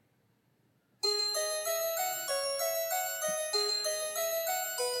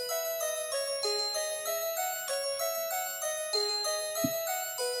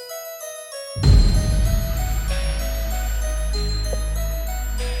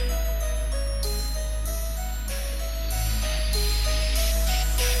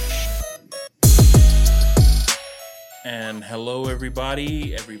And hello,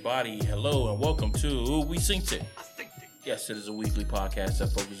 everybody, hello, and welcome to We Synced It. Yes, it is a weekly podcast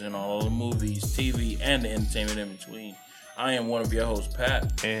that focuses on all the movies, TV, and the entertainment in between. I am one of your hosts,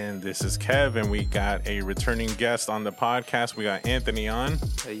 Pat. And this is Kev, and we got a returning guest on the podcast. We got Anthony on.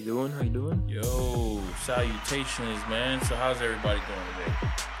 How you doing? Yo, salutations, man. So how's everybody doing today?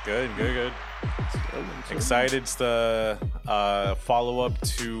 Good. Excited to follow up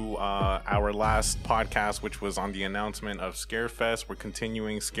to our last podcast, which was on the announcement of Scarefest. We're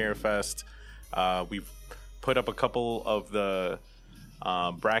continuing Scarefest. We've put up a couple of the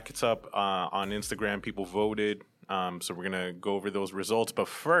brackets up on Instagram. People voted. So we're going to go over those results. But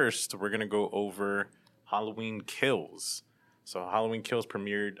first, we're going to go over Halloween Kills. So Halloween Kills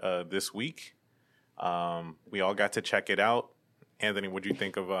premiered this week. We all got to check it out. Anthony, what do you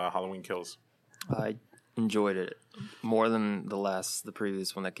think of Halloween Kills? I enjoyed it more than the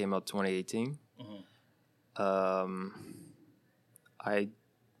previous one that came out 2018.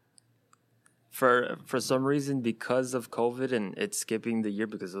 For some reason, because of COVID and it's skipping the year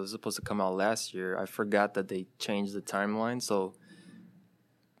because it was supposed to come out last year, I forgot that they changed the timeline. So,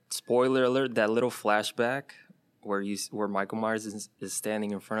 spoiler alert, that little flashback where Michael Myers is standing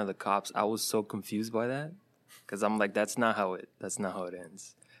in front of the cops, I was so confused by that because I'm like, that's not how it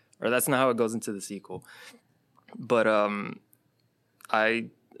ends, or that's not how it goes into the sequel. But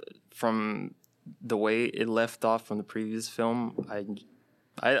from the way it left off from the previous film,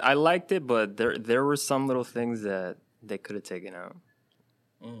 I liked it, but there were some little things that they could have taken out.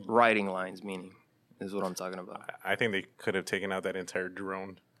 Writing lines, meaning, is what I'm talking about. I think they could have taken out that entire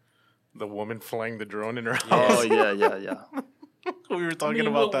drone. The woman flying the drone in her house. Oh, yeah. We were talking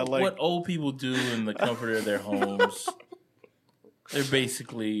about that. What old people do in the comfort of their homes. They're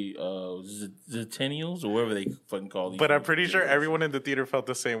basically Zennials or whatever they fucking call these. But I'm pretty sure everyone in the theater felt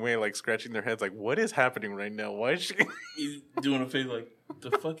the same way, like scratching their heads, like, what is happening right now? Why is she doing a face like,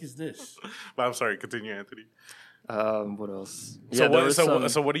 the fuck is this? But I'm sorry, continue, Anthony. What else?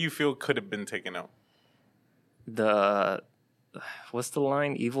 So what do you feel could have been taken out? What's the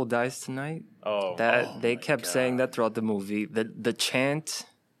line? Evil dies tonight? They kept saying that throughout the movie. The chant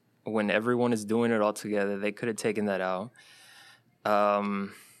when everyone is doing it all together, they could have taken that out. I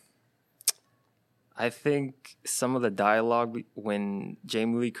think some of the dialogue when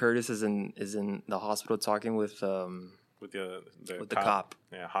Jamie Lee Curtis is in the hospital talking with the cop.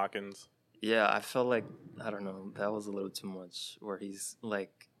 Yeah, Hawkins. Yeah, I felt like, I don't know, that was a little too much, where he's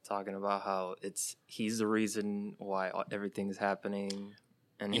like talking about how he's the reason why everything is happening,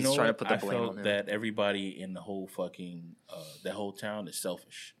 and he's trying to put the blame on him. That everybody in the whole fucking the whole town is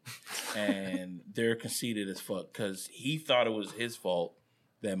selfish, and they're conceited as fuck because he thought it was his fault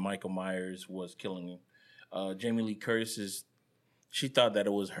that Michael Myers was killing him. Jamie Lee Curtis she thought that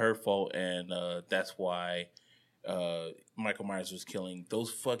it was her fault, and that's why Michael Myers was killing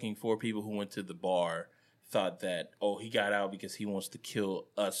those fucking 4 people who went to the bar. Thought that, he got out because he wants to kill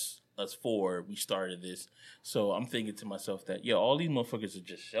us 4. We started this. So I'm thinking to myself that, all these motherfuckers are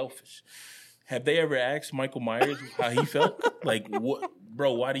just selfish. Have they ever asked Michael Myers how he felt? Like, what,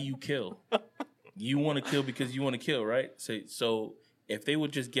 bro, why do you kill? You want to kill because you want to kill, right? So if they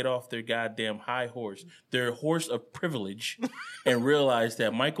would just get off their goddamn high horse, their horse of privilege, and realize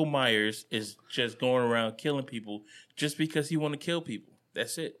that Michael Myers is just going around killing people just because he want to kill people.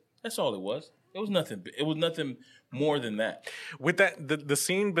 That's it. That's all it was. It was nothing more than that. With that, the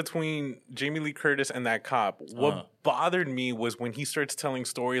scene between Jamie Lee Curtis and that cop, what bothered me was when he starts telling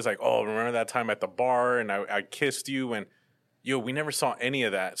stories like, remember that time at the bar and I kissed you, and we never saw any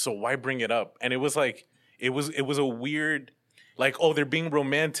of that. So why bring it up? And it was like, it was a weird, like, they're being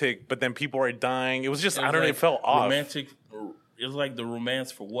romantic, but then people are dying. It was just, I don't know, it felt off. Romantic. It was like the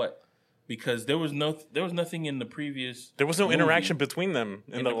romance for what? Because there was nothing in the previous. There was no interaction between them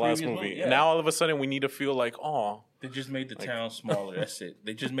in the last movie. Yeah. And now all of a sudden we need to feel like, they just made the town smaller. That's it.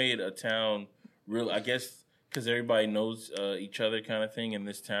 They just made a town real. I guess because everybody knows each other, kind of thing in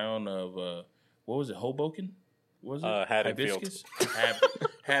this town of what was it? Hoboken? Was it Haddonfield?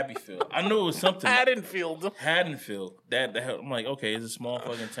 Happyfield. I knew it was something. Haddonfield. That I'm like, okay, it's a small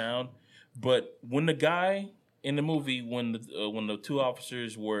fucking town. But when the guy in the movie, when the 2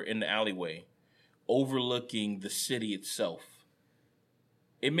 officers were in the alleyway overlooking the city itself,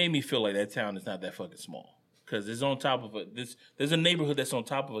 it made me feel like that town is not that fucking small. Because it's on top of there's a neighborhood that's on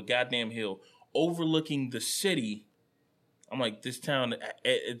top of a goddamn hill overlooking the city. I'm like, this town,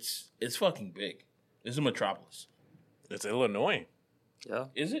 it's fucking big. It's a metropolis. It's Illinois. Yeah.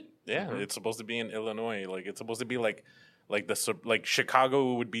 Is it? Yeah, mm-hmm. It's supposed to be in Illinois. Like, it's supposed to be like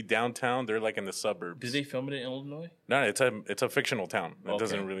Chicago would be downtown. They're like in the suburbs. Did they film it in Illinois? No, it's a fictional town. It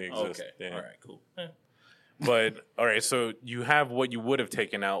doesn't really exist. Okay. Yeah. All right. Cool. But all right, so you have what you would have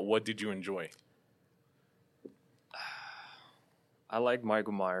taken out. What did you enjoy? I like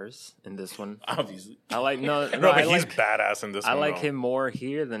Michael Myers in this one. Obviously. I like no, No, but I he's like badass in this I one. like though. him more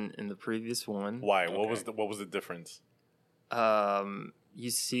here than in the previous one. Why? Okay. What was the difference? You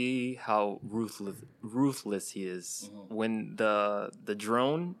see how ruthless he is when the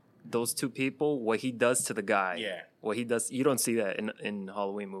drone, those two people, what he does to the guy. Yeah. What he does, you don't see that in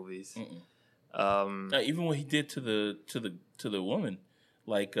Halloween movies. Even what he did to the woman,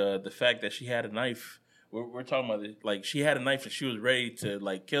 like the fact that she had a knife. We're talking about it. Like she had a knife and she was ready to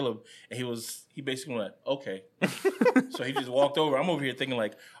like kill him, and he basically went okay. So he just walked over. I'm over here thinking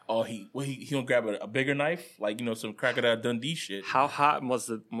like, oh he gonna grab a bigger knife, like some Crocodile Dundee shit. How hot must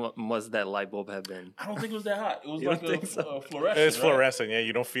that light bulb have been? I don't think it was that hot. It was You like don't think so? fluorescent. It's right? fluorescent. Yeah,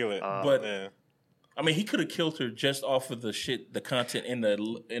 you don't feel it. But yeah. I mean, he could have killed her just off of the content in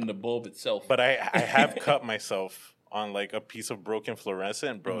the bulb itself. But I have cut myself on like a piece of broken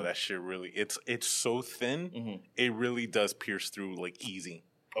fluorescent, bro. That shit really it's so thin, it really does pierce through like easy.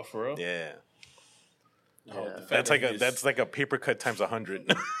 Oh, for real? Yeah. Oh, the fact That's that like that's like a paper cut times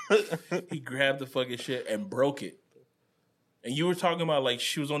 100. he grabbed the fucking shit and broke it. And you were talking about like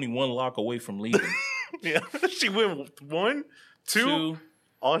she was only one lock away from leaving. Yeah. She went 1, 2.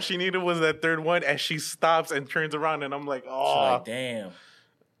 All she needed was that third one, and she stops and turns around, and I'm like, She's oh, like, damn.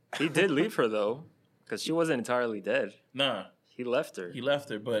 He did leave her though, because she wasn't entirely dead. Nah, He left her. he left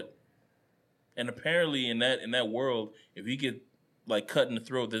her, and apparently in that world, if you get like cut in the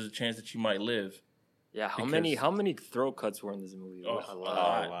throat, there's a chance that you might live. Yeah, how Because- many throat cuts were in this movie? Oh, A a lot.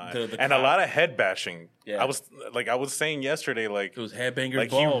 lot. a lot. The And a cop- lot of head bashing. Yeah. I was saying yesterday, like It was headbanger's like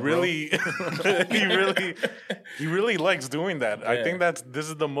ball, he really he really likes doing that. I Yeah. think this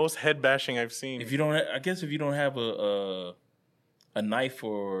is the most head bashing I've seen. If you don't, if you don't have a knife,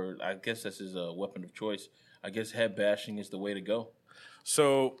 or I guess that's his weapon of choice, I guess head bashing is the way to go.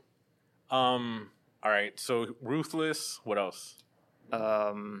 So, all right. So ruthless. What else?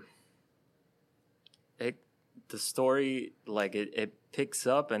 The story, like it picks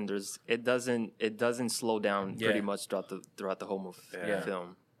up and it doesn't slow down Yeah. pretty much throughout the whole movie Yeah.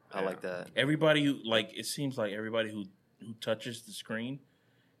 film. I Yeah. like that. Everybody who it seems like everybody who touches the screen,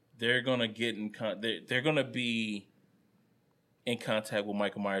 they're gonna get they're gonna be in contact with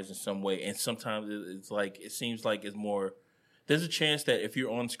Michael Myers in some way, and sometimes it's like it seems like it's more. There's a chance that if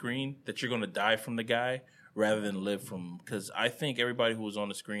you're on screen, that you're gonna die from the guy rather than live from. Because I think everybody who was on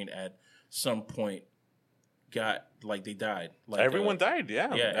the screen at some point they died. Like Everyone died.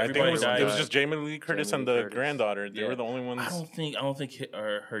 Yeah. yeah, I think everybody it was died. just Jamie Lee Curtis Jamie and Lee the Curtis. granddaughter. They Yeah. were the only ones. I don't think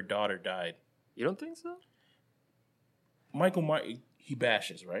her daughter died. You don't think so? Michael Myers, he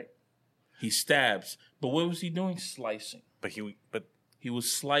bashes, right? He stabs, but what was he doing? Slicing. But He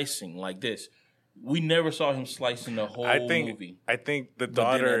was slicing like this. We never saw him slicing the whole movie. I think the But then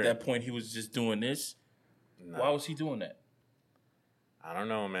daughter. at that point, he was just doing this. Why was he doing that? I don't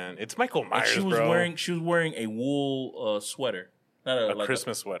know, man. It's Michael And Myers, she was bro. wearing a wool sweater, not a like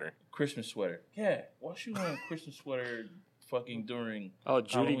Christmas sweater. Christmas sweater. Yeah, why she wearing a Christmas sweater? Fucking during Oh,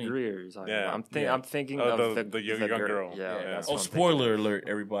 Judy Halloween. Greer. You're talking Yeah. about. Yeah. I'm thinking Oh, of the young girl. Yeah. Yeah. That's Oh, what I'm spoiler alert,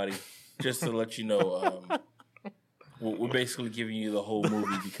 everybody! Just to let you know, we're basically giving you the whole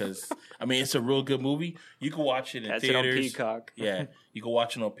movie because I mean it's a real good movie. You can watch it in Catch it on theaters. Peacock. Yeah, you can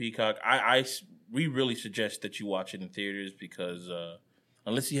watch it on Peacock. We really suggest that you watch it in theaters because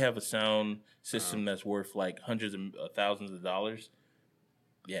unless you have a sound system that's worth like hundreds of thousands of dollars,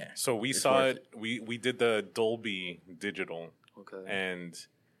 yeah. So we It's saw worth it. We did the Dolby Digital, Okay. and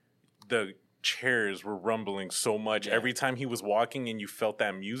the chairs were rumbling so much. Yeah. Every time he was walking and you felt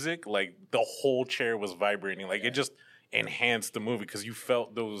that music, like the whole chair was vibrating. Like it just enhanced the movie because you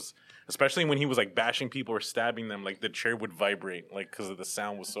felt those, especially when he was like bashing people or stabbing them, like the chair would vibrate, like because the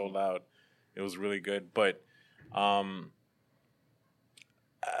sound was so loud. It was really good. But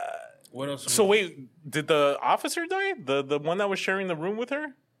What else? so wait, did the officer die? The one that was sharing the room with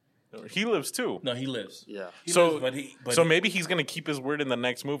her? He lives too. No, he lives. Yeah. He So, lives, but so maybe he's gonna keep his word in the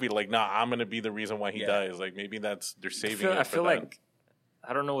next movie. Like, nah, I'm gonna be the reason why he Yeah. dies. Like, maybe they're saving. I it for feel that. like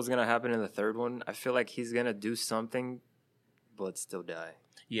I don't know what's gonna happen in the third one. I feel like he's gonna do something, but still die.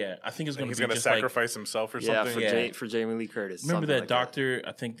 yeah, I think it's gonna he's be gonna just like sacrifice himself or Yeah, something. for Jamie Lee Curtis. remember something that like doctor?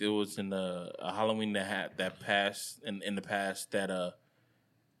 I think it was in the Halloween that passed in the past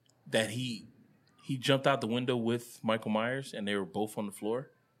that he jumped out the window with Michael Myers and they were both on the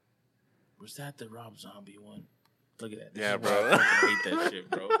floor. Was that the Rob Zombie one? Look at that. Yeah, This is bro. why I fucking hate that shit,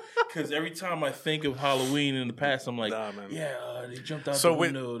 bro. Because every time I think of Halloween in the past, I'm like, Nah, man. they jumped out So the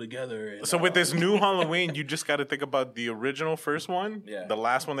with- window together. And, So with this new Halloween, you just got to think about the original first one, Yeah. the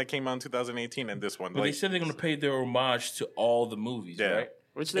last one that came out in 2018, and this one. but they said they're going to pay their homage to all the movies, Yeah. right?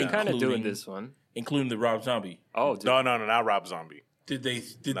 Which they kind of do in Including- this one. Including the Rob Zombie. Oh, dude. no, not Rob Zombie. Did they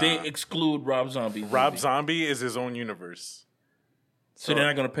Nah. exclude Rob Zombie? Rob Zombie is his own universe. So they're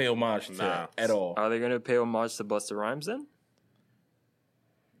not going to pay homage to Nah. that at all. Are they going to pay homage to Busta Rhymes then?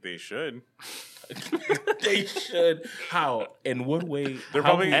 They should. They should. How? In what way? They're How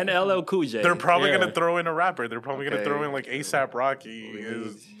probably- would- And LL Cool J. They're probably Yeah. going to throw in a rapper. They're probably going to Okay. throw in like ASAP Rocky.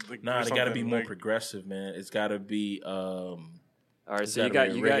 Is, like, Nah, or they got to be something, more like- progressive, man. It's got to be. All right, it's so you gotta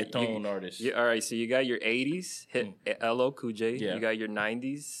got be you a got reggaeton artist. all right, so you got your 80s hit LL Cool J. Yeah. You got your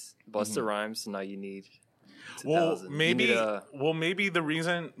 90s Busta Rhymes. So now you need. Well, 2000. You maybe. need a- Maybe the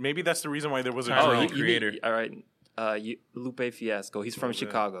reason. Maybe that's the reason why there was a Oh, drone. you- creator. all right. Lupe Fiasco. He's from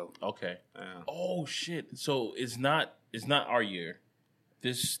Chicago. Okay. Yeah. Oh shit! So it's not our year.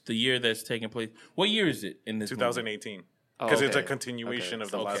 The year that's taking place. What year is it in this? 2018. Oh, Because it's a okay. continuation Okay.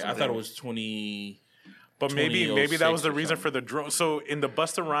 of the Movie? last Okay, I one. thought it was 20. But maybe that was 2006 the or reason something. for the drone. So in the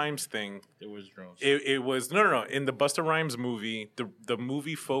Busta Rhymes thing, There was drones. it was no. In the Busta Rhymes movie, the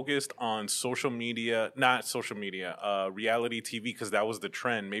movie focused on reality TV because that was the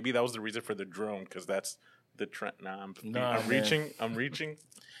trend. Maybe that was the reason for the drone because that's the trend. I'm man. reaching.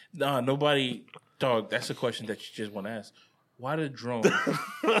 Nah, nobody. Dog, that's a question that you just want to ask. Why the drone?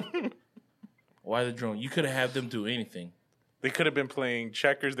 Why the drone? You could have had them do anything. They could have been playing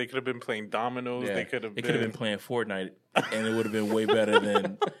checkers. They could have been playing dominoes. Yeah. They could have been playing Fortnite, and it would have been way better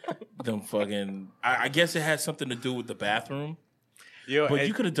than them fucking. I guess it has something to do with the bathroom, Yo, but and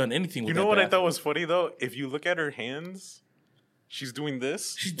you could have done anything. you With know that what I thought bathroom. was funny though? If you look at her hands, she's doing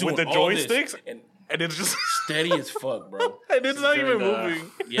this. She's doing with the all this, joysticks, and and it's just steady as fuck, bro. and it's not even doing the-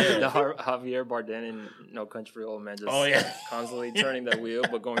 moving. Yeah. The Javier Bardem in No Country for Old Men just Oh, yeah. constantly turning that wheel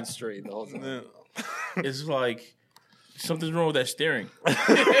but going straight the whole time. Yeah. It's like something's wrong with that steering.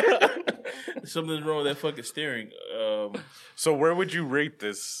 Something's wrong with that fucking steering. So where would you rate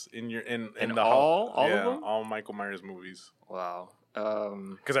this in In the all of yeah, them? all Michael Myers movies? Wow.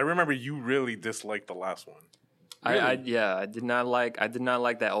 Because I remember you really disliked the last one. I did not like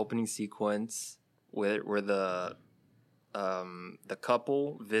that opening sequence where the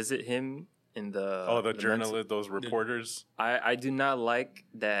couple visit him in the The mental- journalist, those reporters. I do not like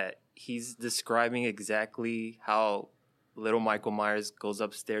that he's describing exactly how little Michael Myers goes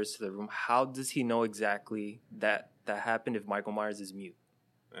upstairs to the room. How does he know exactly that happened if Michael Myers is mute?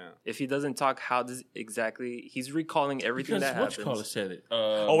 Yeah. If he doesn't talk, how does exactly he's recalling everything because that what you call it happens? said it.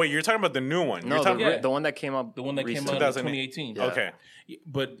 Oh wait, you're talking about the new one. No, you're talking Yeah. the one that came out. the one that came recently. out in 2008. 2018. Yeah. Okay.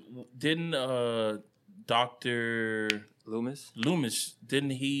 But didn't Dr. Loomis. Didn't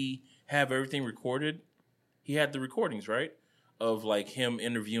he have everything recorded? He had the recordings, right? Of like him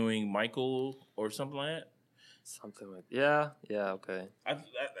interviewing Michael or something like that. Something like okay.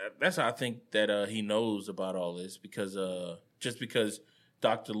 That's how I think that he knows about all this because just because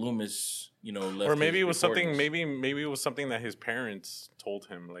Dr. Loomis, left Or maybe his it was something. recordings. Maybe it was something that his parents told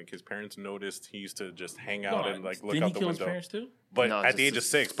him. Like his parents noticed he used to just hang out and like look didn't out he the kill window. his parents too? But No, at the just age of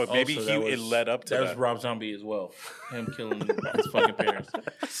 6. But Oh, maybe so that it was- led up to that that. was Rob Zombie as well. Him killing his fucking parents.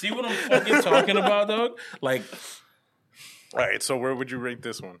 See what I'm fucking talking about, dog? Like, All right. So where would you rate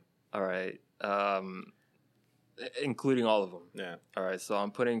this one? All right. Including all of them. Yeah. All right, so I'm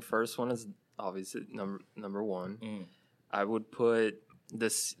putting first one as obviously number one. Mm. I would put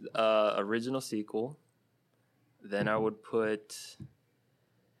this original sequel. Then I would put.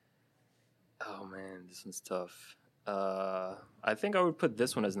 Oh man, this one's tough. I think I would put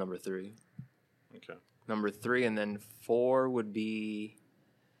this one as number 3. Okay. Number 3, and then 4 would be.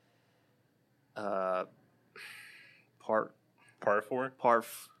 Part 4.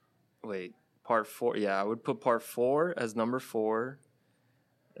 Part 4. Yeah, I would put part 4 as number 4.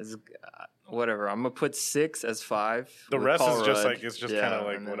 As whatever, I'm gonna put 6 as 5. The with rest Paul is just Rudd. like it's just kind of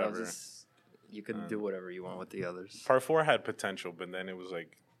like and then I'll whatever. you could do whatever you want with the others. Part 4 had potential, but then it was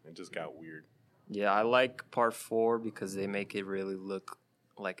like it just got weird. Yeah, I like part 4 because they make it really look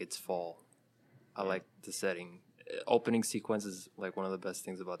like it's fall. I like the setting. Opening sequence is like one of the best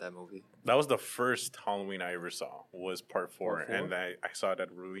things about that movie. That was the first Halloween I ever saw. Was Part 4, Part 4? and I saw it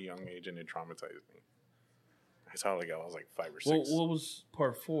at a really young age, and it traumatized me. I saw it I was like 5 or 6. what was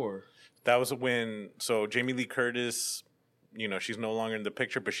part 4? That was when Jamie Lee Curtis, she's no longer in the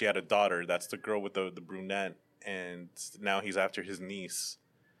picture, but she had a daughter. That's the girl with the brunette, and now he's after his niece.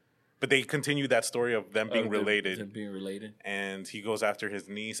 But they continue that story of them being related. Them being related. And he goes after his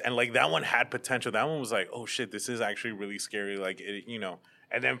niece. And, like, that one had potential. That one was like, oh, shit, this is actually really scary. Like, it, you know.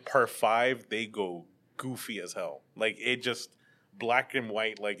 And then part 5, they go goofy as hell. Like, it just, black and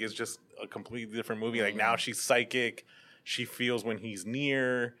white, like, it's just a completely different movie. Like, now she's psychic. She feels when he's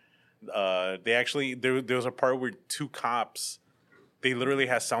near. They actually, there was a part where 2 cops, they literally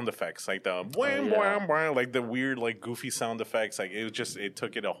had sound effects, like the wham, wham, wham, like the weird, like goofy sound effects. Like it was just, it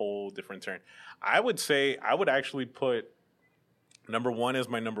took it a whole different turn. I would say I would actually put number 1 as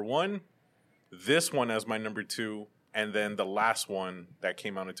my number 1, this one as my number 2, and then the last one that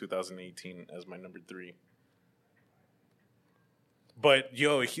came out in 2018 as my number 3. But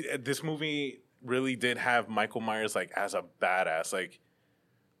yo, this movie really did have Michael Myers like as a badass, like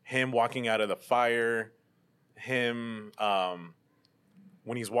him walking out of the fire, him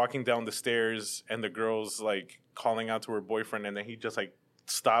when he's walking down the stairs and the girl's like calling out to her boyfriend, and then he just like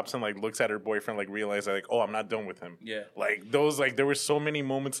stops and like looks at her boyfriend, like realizes like, oh, I'm not done with him. Yeah. Like those, like there were so many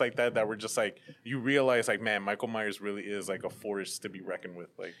moments like that were just like, you realize like, man, Michael Myers really is like a force to be reckoned with.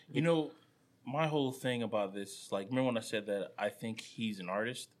 Like, you know, my whole thing about this is like, remember when I said that I think he's an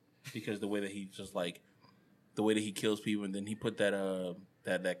artist because the way that he just like, the way that he kills people, and then he put that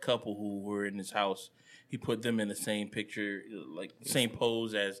that couple who were in his house, he put them in the same picture, like same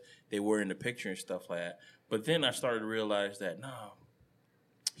pose as they were in the picture and stuff like that. But then I started to realize that, no,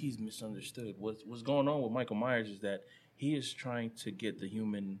 he's misunderstood. What's going on with Michael Myers is that he is trying to get the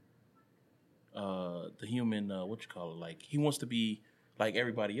human, what you call it, like he wants to be like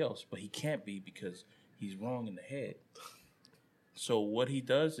everybody else, but he can't be because he's wrong in the head. So what he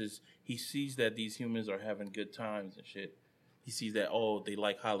does is he sees that these humans are having good times and shit. He sees that, oh, they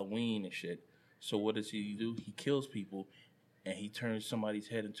like Halloween and shit. So what does he do? He kills people, and he turns somebody's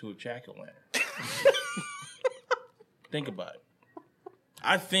head into a jack-o'-lantern. Think about it.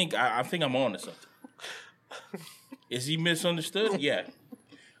 I think I'm on to something. Is he misunderstood? Yeah.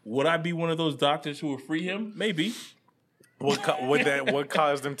 Would I be one of those doctors who would free him? Maybe. What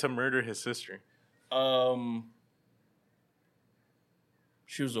caused him to murder his sister?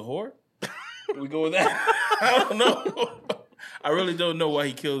 She was a whore? We go with that? I don't know. I really don't know why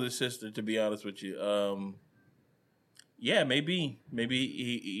he killed his sister, to be honest with you. Yeah, maybe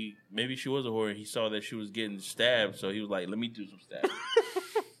maybe she was a whore. He saw that she was getting stabbed, so he was like, let me do some stabbing.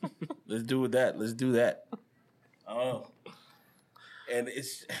 Let's do that. I don't know. And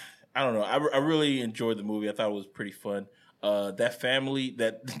I don't know. I really enjoyed the movie. I thought it was pretty fun. That family,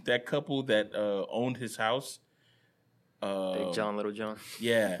 that couple that owned his house. Big John, Little John.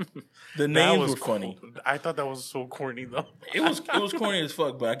 Yeah. The names were funny. I thought that was so corny though. It was corny as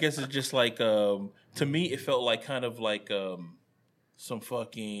fuck, but I guess it's just like to me it felt like kind of like some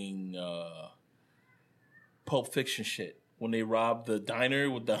fucking Pulp Fiction shit. When they robbed the diner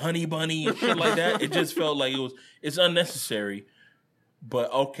with the honey bunny and shit like that. It just felt like it's unnecessary.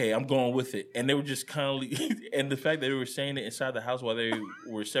 But okay, I'm going with it. And they were just kind of, and the fact that they were saying it inside the house while they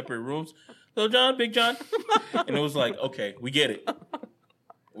were separate rooms, Little John, Big John, and it was like, okay, we get it.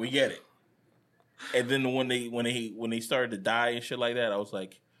 And then when they started to die and shit like that, I was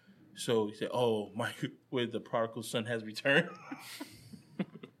like, so he said, oh, where the prodigal son has returned.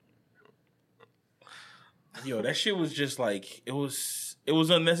 Yo, that shit was just like, it was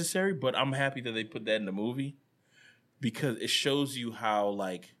unnecessary, but I'm happy that they put that in the movie. Because it shows you how,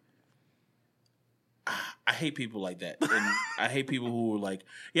 like, I hate people like that. And I hate people who are like,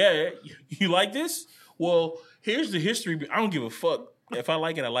 yeah, you like this? Well, here's the history. I don't give a fuck. If I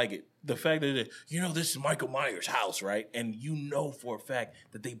like it, I like it. The fact that, this is Michael Myers' house, right? And you know for a fact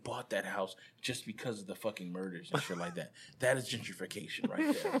that they bought that house just because of the fucking murders and shit like that. That is gentrification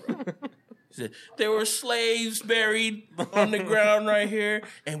right there, bro. There were slaves buried on the ground right here,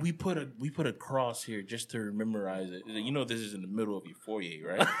 and we put a cross here just to memorize it. This is in the middle of your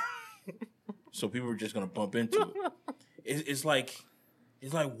foyer, right? So people are just gonna bump into it. It's like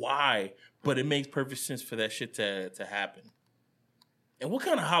why? But it makes perfect sense for that shit to happen. And what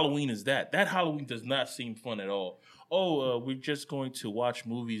kind of Halloween is that? That Halloween does not seem fun at all. Oh, we're just going to watch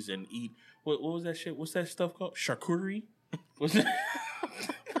movies and eat. What was that shit? What's that stuff called? Charcuterie? What's that?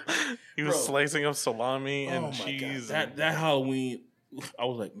 He was slicing up salami and cheese. That Halloween, I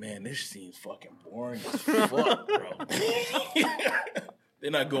was like, man, this seems fucking boring as fuck, bro.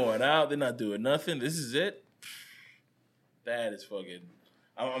 They're not going out. They're not doing nothing. This is it. That is fucking.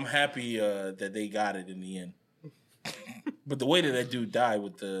 I'm happy that they got it in the end. But the way that dude died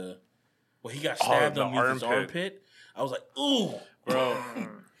with he got stabbed underneath his armpit. I was like, ooh, bro.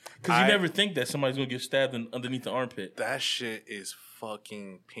 Because you never think that somebody's gonna get stabbed underneath the armpit. That shit is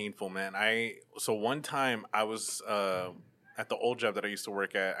fucking painful, man. So one time I was at at the old job that I used to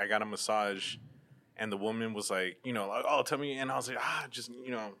work at, I got a massage, and the woman was like, like, oh, tell me, and I was like, just,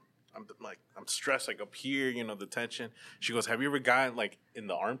 I'm stressed, like up here, the tension. She goes, have you ever gotten like in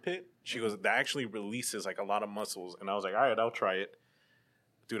the armpit? She goes, that actually releases like a lot of muscles, and I was like, all right, I'll try it.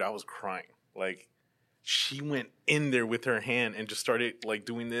 Dude, I was crying. Like, she went in there with her hand and just started like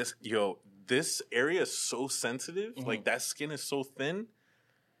doing this. Yo, this area is so sensitive. Mm-hmm. Like, that skin is so thin.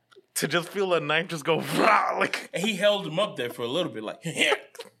 To just feel a knife just go, rah, like. And he held him up there for a little bit, like, and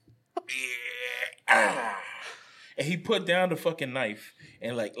he put down the fucking knife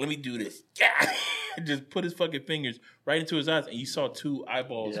and like, let me do this. And just put his fucking fingers right into his eyes, and you saw 2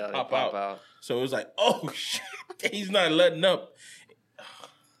 eyeballs pop out. So it was like, oh shit, he's not letting up.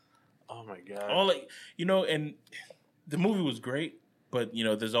 Oh my god. And the movie was great, but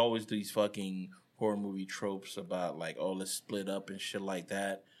there's always these fucking horror movie tropes about like, oh, let's split up and shit like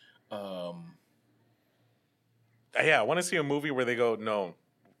that. Yeah, I want to see a movie where they go, no,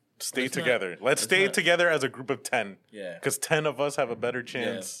 stay together. Let's stay together as a group of 10. Yeah, because 10 of us have a better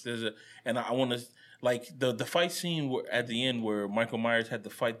chance. Yeah, and I want to like the fight scene at the end where Michael Myers had to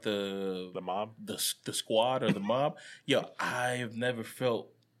fight the mob, the squad or the mob. Yo, I have never felt.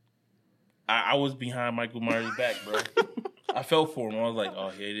 I was behind Michael Myers' back, bro. I felt for him. I was like, oh,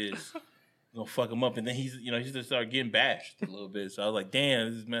 here it is. Gonna fuck him up, and then he's just started getting bashed a little bit. So I was like, damn,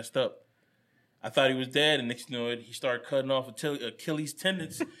 this is messed up. I thought he was dead, and next he started cutting off Achilles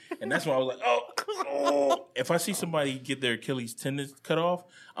tendons, and that's when I was like, oh. If I see somebody get their Achilles tendons cut off,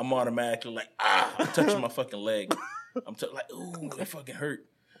 I'm automatically like, I'm touching my fucking leg. I'm like, ooh, that fucking hurt.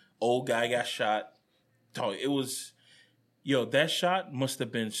 Old guy got shot. Dog, it was, that shot must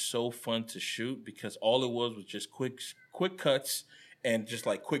have been so fun to shoot because all it was just quick cuts. And just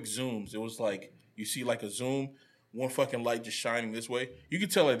like quick zooms. It was like you see like a zoom, one fucking light just shining this way. You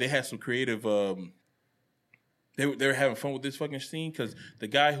could tell like they had some creative. They were having fun with this fucking scene because the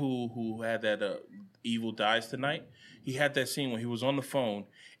guy who had that Evil Dies Tonight, he had that scene when he was on the phone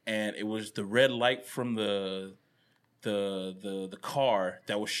and it was the red light from the car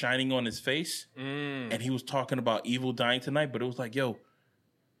that was shining on his face, and he was talking about Evil Dying Tonight. But it was like, yo.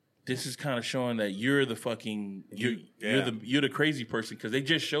 This is kind of showing that you're the fucking you're the crazy person because they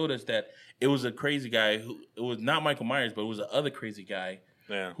just showed us that it was a crazy guy who it was not Michael Myers but it was the other crazy guy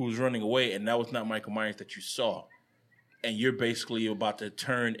who was running away and that was not Michael Myers that you saw, and you're basically about to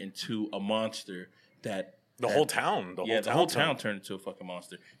turn into a monster that the whole town turned into a fucking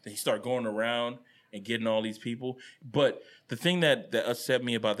monster. Then he started going around and getting all these people, but the thing that upset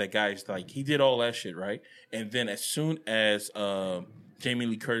me about that guy is like he did all that shit right, and then as soon as Jamie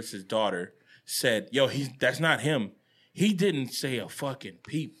Lee Curtis's daughter said, yo, that's not him. He didn't say a fucking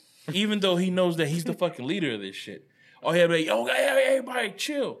peep. Even though he knows that he's the fucking leader of this shit. Oh, yeah, like, yo, everybody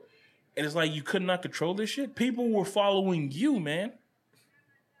chill. And it's like you could not control this shit. People were following you, man.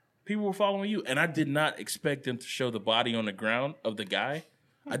 People were following you. And I did not expect them to show the body on the ground of the guy.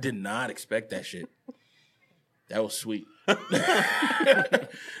 I did not expect that shit. That was sweet.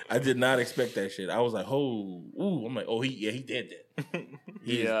 I did not expect that shit. I was like, I'm like, he did that.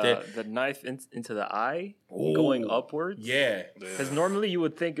 He is dead. The knife into the eye going upwards. Yeah. Because normally you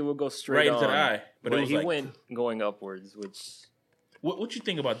would think it would go straight into the eye. But he went going upwards, which... What you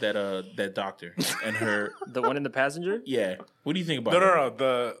think about that doctor and her... The one in the passenger? Yeah. What do you think about her?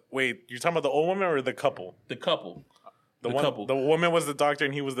 No. Wait, you're talking about the old woman or the couple? The couple. The couple. The woman was the doctor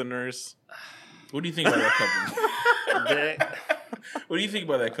and he was the nurse. What do you think about that couple? What do you think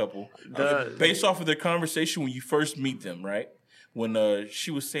about that couple? Based off of their conversation when you first meet them, right? When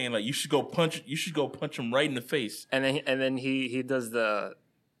she was saying like you should go punch him right in the face, and then he does the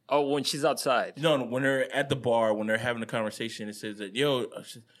when she's outside. No, when they're at the bar when they're having a conversation, it says that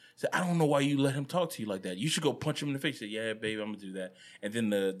I don't know why you let him talk to you like that. You should go punch him in the face. Said, yeah, baby, I'm gonna do that. And then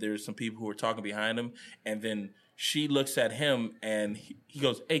there's some people who are talking behind him, and then she looks at him and he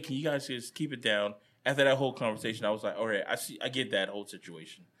goes, hey, can you guys just keep it down? After that whole conversation, I was like, all right, I get that whole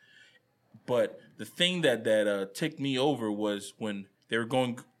situation. But the thing that ticked me over was when they were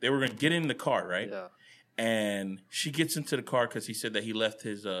going to get in the car, right? Yeah. And she gets into the car because he said that he left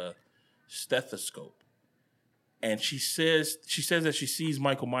his stethoscope. And she says that she sees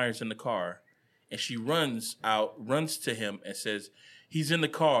Michael Myers in the car, and she runs to him and says, he's in the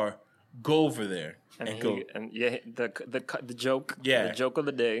car. Go over there and go. And the joke. Yeah. The joke of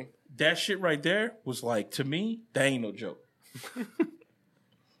the day. That shit right there was like, to me, that ain't no joke.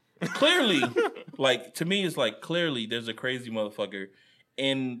 Clearly, like, to me, it's like, clearly there's a crazy motherfucker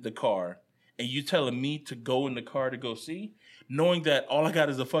in the car. And you telling me to go in the car to go see, knowing that all I got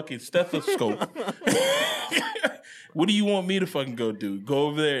is a fucking stethoscope. What do you want me to fucking go do? Go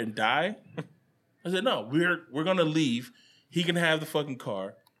over there and die? I said, no, we're going to leave. He can have the fucking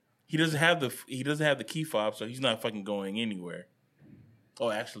car. He doesn't have the key fob, so he's not fucking going anywhere. Oh,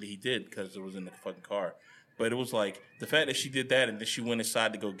 actually, he did because it was in the fucking car. But it was like the fact that she did that and then she went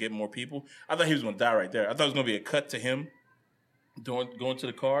inside to go get more people. I thought he was gonna die right there. I thought it was gonna be a cut to him going to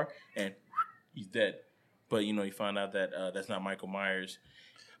the car and he's dead. But you find out that that's not Michael Myers.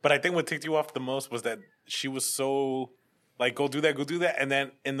 But I think what ticked you off the most was that she was so like, go do that, and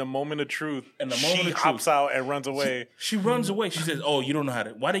then in the moment of truth, she hops out and runs away. She runs away. She says, "Oh, you don't know how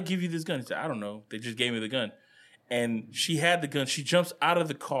to. Why they give you this gun?" He said, "I don't know. They just gave me the gun." And she had the gun. She jumps out of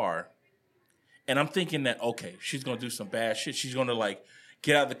the car. And I'm thinking that, okay, she's going to do some bad shit. She's going to, like,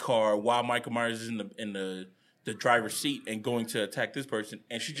 get out of the car while Michael Myers is in the driver's seat and going to attack this person.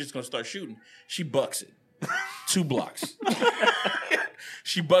 And she's just going to start shooting. She bucks it. 2 blocks.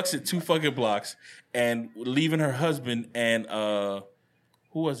 She bucks it 2 fucking blocks. And leaving her husband and,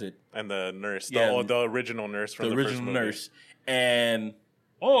 who was it? And the nurse. The original nurse from the first movie. The original nurse. And,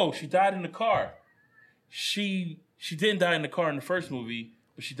 she died in the car. She didn't die in the car in the first movie,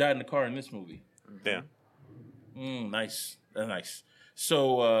 but she died in the car in this movie. Yeah. Nice. That's nice.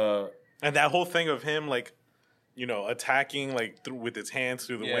 So, and that whole thing of him, like, attacking, like, with his hands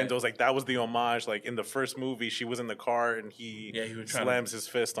through the windows, like, that was the homage. Like, in the first movie, she was in the car and he slams his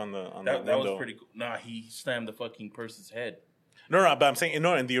fist on the window. That was pretty cool. Nah, he slammed the fucking person's head. No, but I'm saying,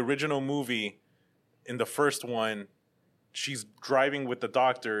 in the original movie, in the first one, she's driving with the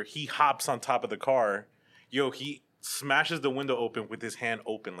doctor. He hops on top of the car. He smashes the window open with his hand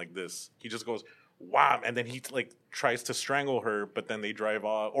open like this. He just goes, wow. And then he like tries to strangle her, but then they drive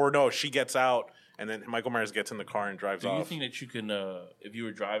off. Or no, she gets out and then Michael Myers gets in the car and drives off. Do you think that you can, if you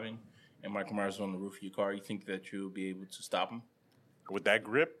were driving and Michael Myers was on the roof of your car, you think that you would be able to stop him? With that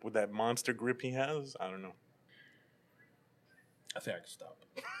grip? With that monster grip he has? I don't know. I think I could stop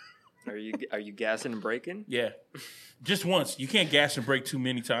him. Are you gassing and braking? Yeah. Just once. You can't gas and brake too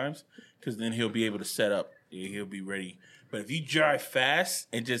many times because then he'll be able to set up. He'll be ready. But if you drive fast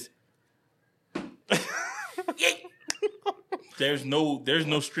and just there's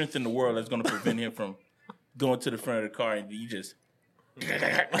no strength in the world that's going to prevent him from going to the front of the car and you just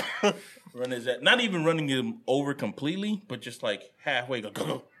run his not even running him over completely, but just like halfway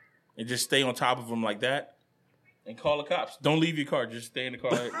go and just stay on top of him like that and call the cops. Don't leave your car. Just stay in the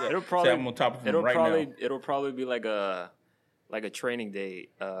car. It'll probably I'm on top of him now. It'll probably be like a Training Day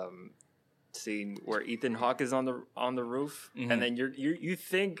scene where Ethan Hawke is on the roof, mm-hmm. and then you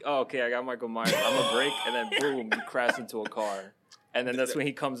think, oh, okay, I got Michael Myers, I'm gonna brake, and then boom, you crash into a car, and then that's when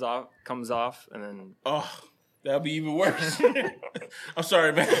he comes off, and then that'll be even worse. I'm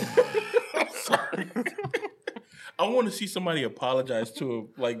sorry, man. I'm sorry. I want to see somebody apologize to him,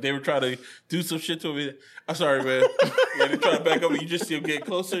 like they were trying to do some shit to him. I'm sorry, man. Like they're trying to back up, and you just see him get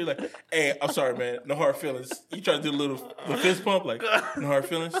closer. You're like, hey, I'm sorry, man. No hard feelings. You try to do the fist pump, like no hard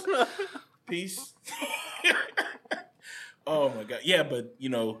feelings. Peace. Oh my god, yeah, but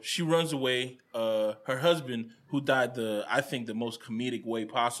she runs away. Her husband, who died I think the most comedic way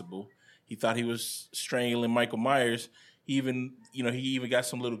possible. He thought he was strangling Michael Myers. He even got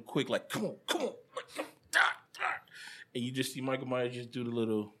some little quick like, come on, and you just see Michael Myers just do the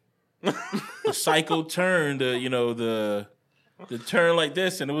little the psycho turn, the turn like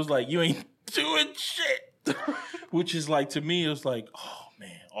this, and it was like you ain't doing shit. Which is like, to me, it was like, oh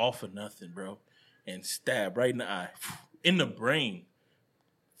man, all for nothing, bro. And stab right in the eye. In the brain.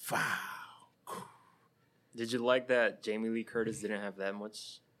 Wow. Did you like that Jamie Lee Curtis didn't have that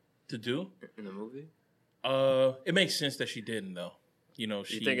much to do in the movie? It makes sense that she didn't, though. You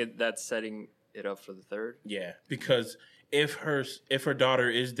think that's setting it up for the third? Yeah, because if her daughter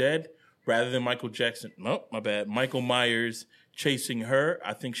is dead, rather than Michael Myers chasing her,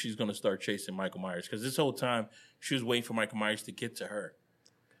 I think she's going to start chasing Michael Myers. Because this whole time, she was waiting for Michael Myers to get to her.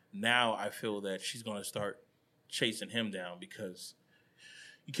 Now I feel that she's going to start chasing him down because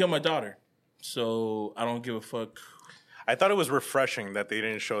you killed my daughter. So I don't give a fuck. I thought it was refreshing that they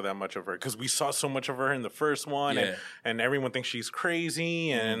didn't show that much of her because we saw so much of her in the first one, and everyone thinks she's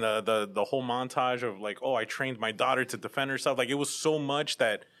crazy, and the whole montage of like, oh, I trained my daughter to defend herself. Like, it was so much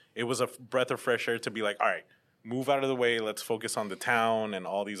that it was a breath of fresh air to be like, all right, move out of the way. Let's focus on the town and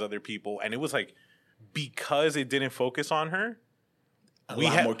all these other people. And it was like, because it didn't focus on her, we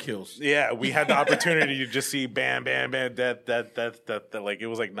had more kills. Yeah, we had the opportunity to just see bam, bam, bam, that. Like, it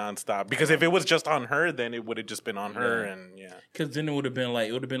was like nonstop. Because if it was just on her, then it would have just been on her, and because then it would have been like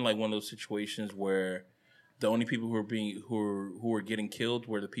one of those situations where the only people who were getting killed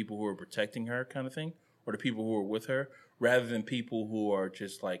were the people who were protecting her, kind of thing, or the people who were with her, rather than people who are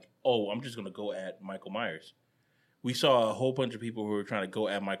just like, oh, I'm just gonna go at Michael Myers. We saw a whole bunch of people who were trying to go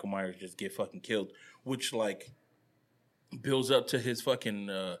at Michael Myers just get fucking killed, which like. builds up to his fucking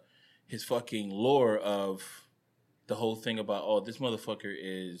lore of the whole thing about this motherfucker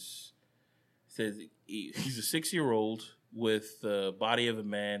says he's a 6-year-old with the body of a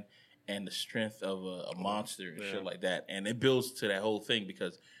man and the strength of a monster and shit like that. And it builds to that whole thing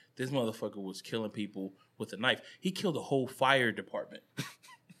because this motherfucker was killing people with a knife. He killed a whole fire department.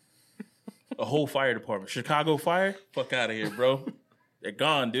 A whole fire department. Chicago Fire? Fuck out of here, bro. They're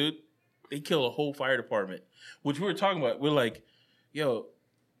gone, dude. They killed a whole fire department. Which we were talking about. We're like, yo,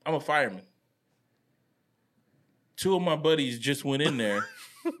 I'm a fireman. 2 of my buddies just went in there.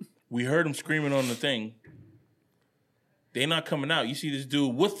 We heard them screaming on the thing. They not coming out. You see this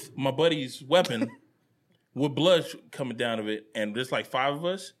dude with my buddy's weapon with blood coming down of it. And there's like 5 of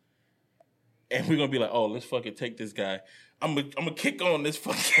us. And we're going to be like, let's fucking take this guy. I'm gonna kick on this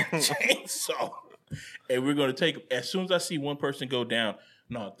fucking chainsaw. And we're going to take him. As soon as I see one person go down,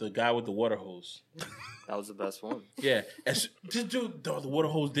 no, the guy with the water hose. That was the best one. Yeah. This dude, the water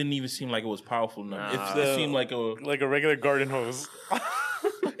hose didn't even seem like it was powerful enough. It seemed like a regular garden hose.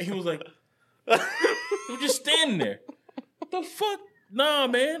 And he was like, he was just standing there. What the fuck? Nah,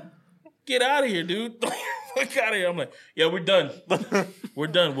 man. Get out of here, dude. Fuck out of here. I'm like, yeah, we're done. We're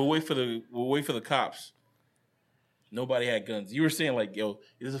done. We'll wait for the cops. Nobody had guns. You were saying like, yo,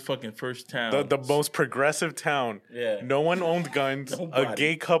 this is a fucking first town. The most progressive town. Yeah. No one owned guns. Nobody. A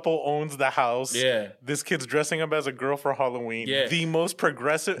gay couple owns the house. Yeah. This kid's dressing up as a girl for Halloween. Yeah. The most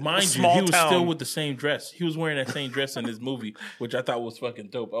progressive Mind small you, he was town. still with the same dress. He was wearing that same dress in this movie, which I thought was fucking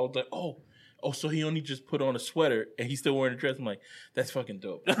dope. I was like, oh, so he only just put on a sweater and he's still wearing a dress. I'm like, that's fucking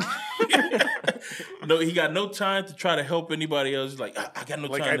dope. No, he got no time to try to help anybody else. He's like, I got no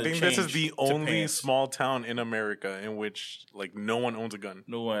time to change. I think this is the only small town in America in which like no one owns a gun.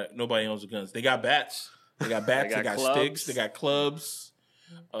 Nobody owns guns. They got bats. They got sticks. They got clubs.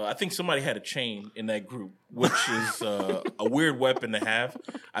 I think somebody had a chain in that group, which is a weird weapon to have.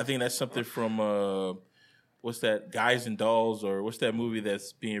 I think that's something from what's that, Guys and Dolls, or what's that movie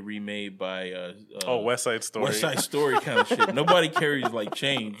that's being remade by West Side Story. West Side Story kind of shit. Nobody carries like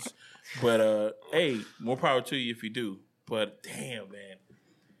chains, but hey, more power to you if you do. But damn, man,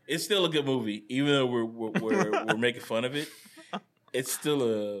 it's still a good movie, even though we're making fun of it. It's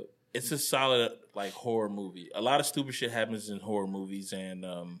still a solid like horror movie. A lot of stupid shit happens in horror movies, and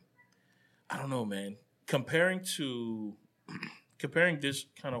I don't know, man. Comparing this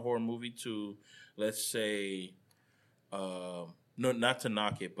kind of horror movie to, let's say, no, not to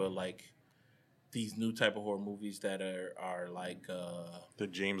knock it, but like these new type of horror movies that are like the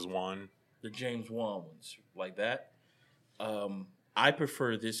James Wan ones, like that. I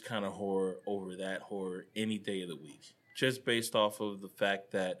prefer this kind of horror over that horror any day of the week, just based off of the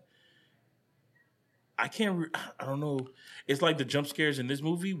fact that I don't know. It's like the jump scares in this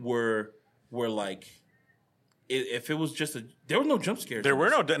movie were like, if it was just there was no jump scares. There were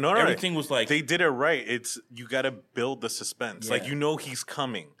no. Everything was like, they did it right. It's, you got to build the suspense. Yeah. Like, you know he's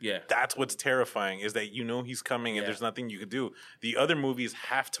coming. Yeah. That's what's terrifying, is that you know he's coming and Yeah. there's nothing you can do. The other movies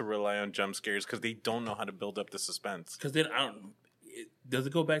have to rely on jump scares because they don't know how to build up the suspense. because then does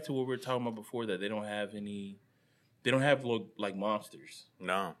it go back to what we were talking about before, that they don't have like monsters.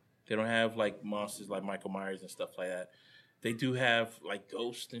 No. They don't have like monsters like Michael Myers and stuff like that. They do have like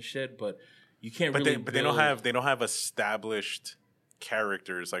ghosts and shit, but you can't really. But they don't have established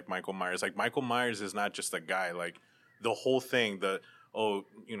characters like Michael Myers. Like, Michael Myers is not just a guy. Like, the whole thing, the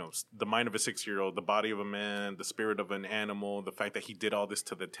mind of a 6-year-old, the body of a man, the spirit of an animal, the fact that he did all this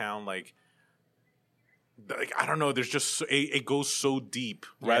to the town, like I don't know. There's just it goes so deep,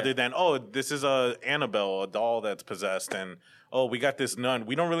 rather than, this is a Annabelle, a doll that's possessed, and we got this nun.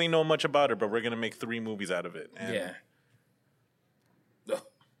 We don't really know much about her, but we're gonna make 3 movies out of it. And yeah.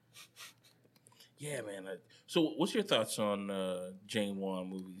 Yeah, man. So, what's your thoughts on James Wan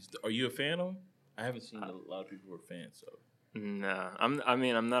movies? Are you a fan of them? I haven't seen a lot of people who are fans. So, Nah,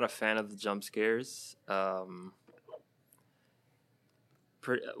 I'm not a fan of the jump scares. All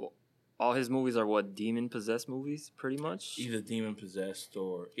his movies are what, demon possessed movies, pretty much. either demon possessed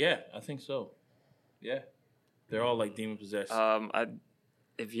or I think so. Yeah, they're all like demon possessed.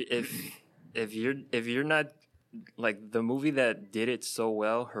 If you're not, like, the movie that did it so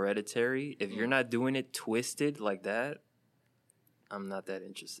well, Hereditary, if you're not doing it twisted like that, I'm not that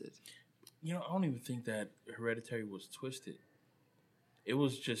interested. I don't even think that Hereditary was twisted. It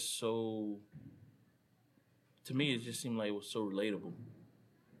was just so. To me, it just seemed like it was so relatable.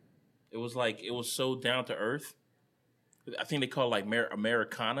 It was so down to earth. I think they call it like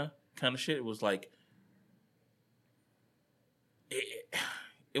Americana kind of shit. It was like.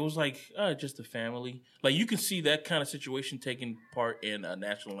 It was like just a family. Like, you can see that kind of situation taking part in a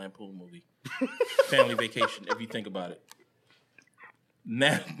National Lampoon movie, Family Vacation. If you think about it,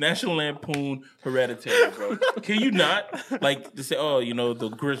 National Lampoon Hereditary, bro. Can you not like to say, oh, you know, the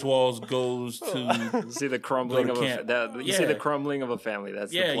Griswolds goes to You see the crumbling go of to a camp. you see the crumbling of a family.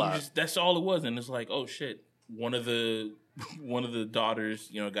 That's the plot. that's all it was, and it's like, oh shit, one of the daughters,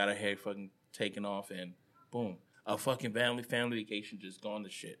 you know, got her hair fucking taken off, and boom, a fucking family vacation just gone to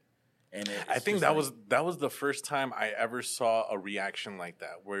shit. And I think that was the first time I ever saw a reaction like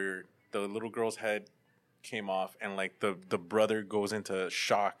that, where the little girl's head came off and like the brother goes into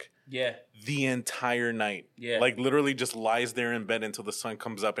shock. Yeah. The entire night. Yeah. Like literally just lies there in bed until the sun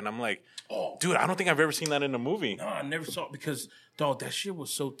comes up, and I'm like, oh, dude, I don't think I've ever seen that in a movie. No, I never saw it because, dog, that shit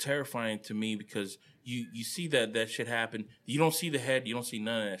was so terrifying to me because you see that shit happen. You don't see the head. You don't see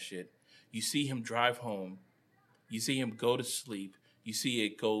none of that shit. You see him drive home. You see him go to sleep. You see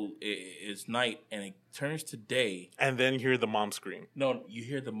it go, it's night, and it turns to day. And then you hear the mom scream. No, you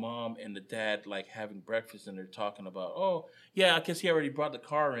hear the mom and the dad, like, having breakfast, and they're talking about, oh, yeah, I guess he already brought the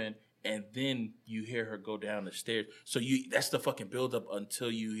car in. And then you hear her go down the stairs. So that's the fucking buildup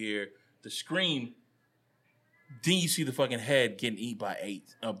until you hear the scream. Then you see the fucking head getting eaten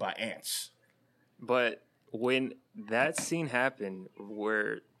by ants. But when that scene happened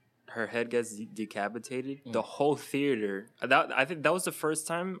where her head gets decapitated, the whole theater, I think that was the first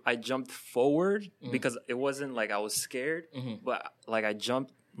time I jumped forward because it wasn't like I was scared, but like I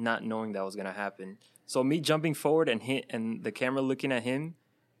jumped not knowing that was going to happen. So me jumping forward and the camera looking at him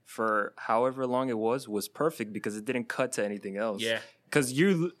for however long it was perfect because it didn't cut to anything else. Yeah. Because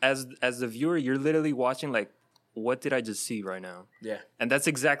you, as the viewer, you're literally watching like, what did I just see right now? Yeah. And that's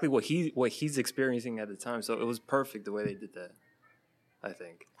exactly what he's experiencing at the time. So it was perfect the way they did that, I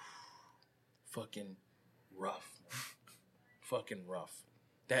think. Fucking rough, man. Fucking rough.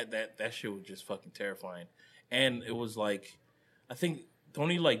 That shit was just fucking terrifying. And it was like, I think the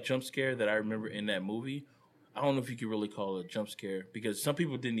only like jump scare that I remember in that movie, I don't know if you could really call it a jump scare because some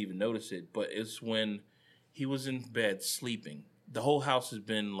people didn't even notice it, but it's when he was in bed sleeping. The whole house has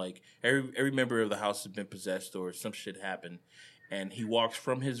been like, every member of the house has been possessed or some shit happened. And he walks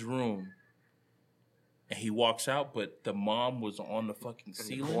from his room and he walks out, but the mom was on the fucking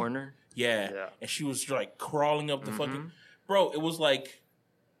ceiling. The corner? Yeah. And she was like crawling up the fucking, bro, it was like,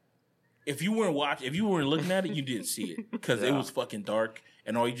 if you weren't looking at it, you didn't see it because it was fucking dark.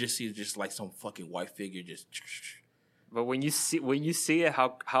 And all you just see is just like some fucking white figure just. But when you see it,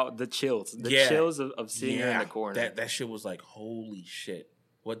 how the chills of seeing her in the corner. That shit was like, holy shit,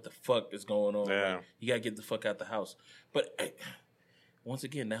 what the fuck is going on? Yeah. Like, you gotta get the fuck out the house. But once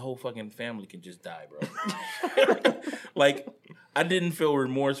again, that whole fucking family can just die, bro. Like, I didn't feel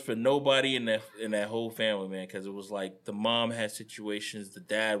remorse for nobody in that whole family, man, because it was like the mom had situations, the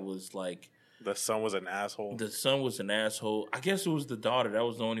dad was like. The son was an asshole. I guess it was the daughter. That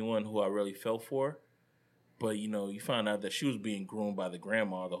was the only one who I really felt for. But, you know, you found out that she was being groomed by the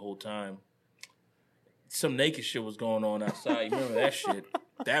grandma the whole time. Some naked shit was going on outside. You remember that shit?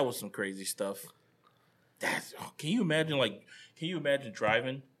 That was some crazy stuff. Can you imagine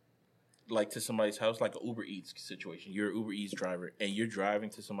driving, like, to somebody's house, like an Uber Eats situation? You're an Uber Eats driver, and you're driving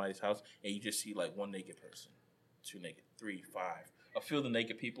to somebody's house, and you just see, like, one naked person, two naked, 3, 5. A few of the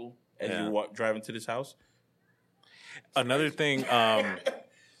naked people as you're driving to this house. Another thing,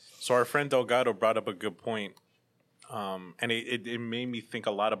 so our friend Delgado brought up a good point, and it made me think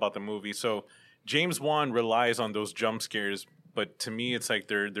a lot about the movie. So James Wan relies on those jump scares, but to me, it's like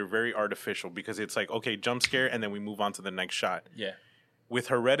they're very artificial because it's like, okay, jump scare, and then we move on to the next shot. Yeah. With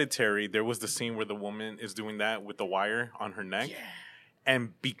Hereditary, there was the scene where the woman is doing that with the wire on her neck,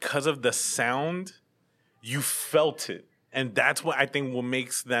 and because of the sound, you felt it. And that's what I think what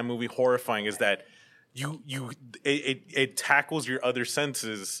makes that movie horrifying is that it tackles your other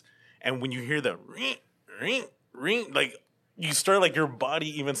senses, and when you hear the ring, ring, ring, like you start like your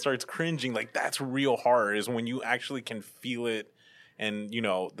body even starts cringing. Like that's real horror is when you actually can feel it, and you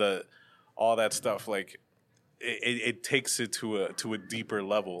know all that stuff. Like it takes it to a deeper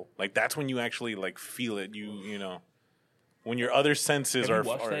level. Like that's when you actually like feel it. You know when your other senses are.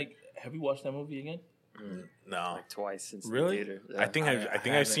 Have you watched that movie again? No, like twice since really? the theater. Yeah. I think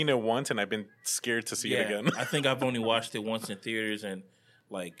I've seen it once, and I've been scared to see it again. I think I've only watched it once in theaters, and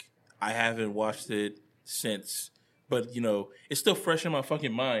like I haven't watched it since. But you know, it's still fresh in my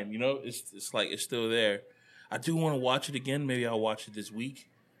fucking mind. You know, it's like it's still there. I do want to watch it again. Maybe I'll watch it this week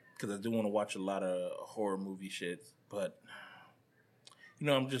because I do want to watch a lot of horror movie shit. But you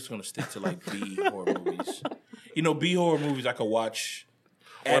know, I'm just gonna stick to like B horror movies. You know, B horror movies I could watch.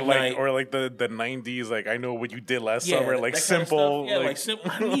 Or like the 90s, like I Know What You Did Last Summer, like simple. Yeah, like simple.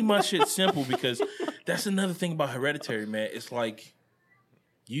 I need my shit simple because that's another thing about Hereditary, man. It's like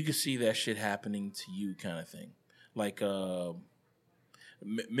you can see that shit happening to you kind of thing. Like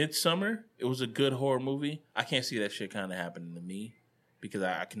Midsummer, it was a good horror movie. I can't see that shit kind of happening to me because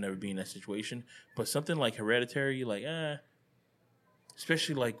I can never be in that situation. But something like Hereditary, you're like,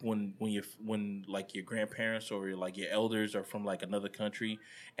 especially like when like your grandparents or like your elders are from like another country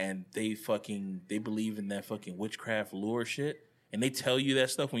and they believe in that fucking witchcraft lore shit, and they tell you that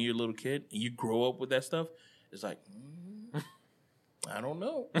stuff when you're a little kid and you grow up with that stuff. It's like, I don't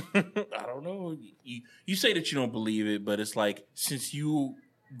know. I don't know. You say that you don't believe it, but it's like since you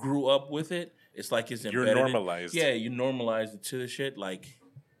grew up with it, it's like it's embedded. You're normalized. Yeah, you normalized it to the shit. Like,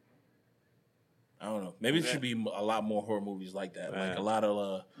 I don't know. Maybe it should be a lot more horror movies like that. Like a lot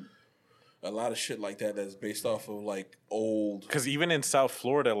of shit like that that's based off of like old. Because even in South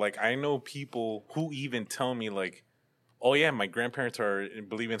Florida, like I know people who even tell me like, oh yeah, my grandparents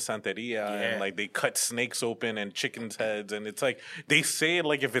believe in Santeria and like they cut snakes open and chickens' heads, and it's like they say it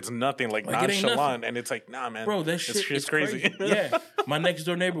like if it's nothing, like nonchalant, and it's like, nah, man, bro, that shit is crazy. Yeah, my next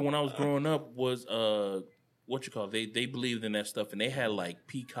door neighbor when I was growing up was what you call it? They believed in that stuff, and they had like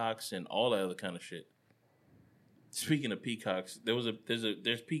peacocks and all that other kind of shit. Speaking of peacocks, there's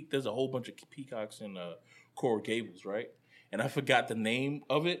a whole bunch of peacocks in Coral Gables, right? And I forgot the name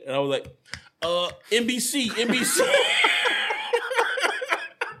of it, and I was like, NBC.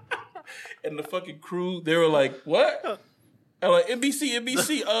 And the fucking crew, they were like, what? I was like,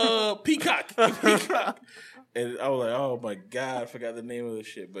 NBC, Peacock. And I was like, oh my God, I forgot the name of the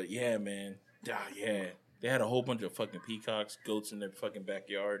shit. But yeah, man. Yeah. They had a whole bunch of fucking peacocks, goats in their fucking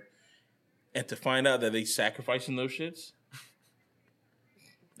backyard. And to find out that they sacrificing those shits,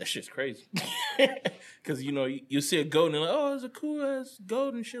 that shit's crazy. Because, you see a goat and they're like, oh, it's a cool ass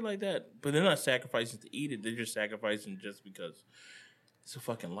goat and shit like that. But they're not sacrificing to eat it. They're just sacrificing just because it's a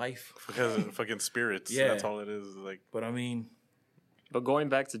fucking life. Because of fucking spirits. Yeah. That's all it is. Like, but I mean. But going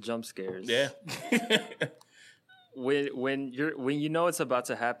back to jump scares. Yeah. when you know it's about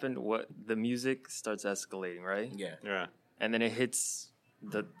to happen, what the music starts escalating, right? Yeah. Yeah. And then it hits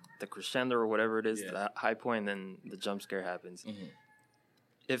the crescendo or whatever it is, the high point, and then the jump scare happens. Mm-hmm.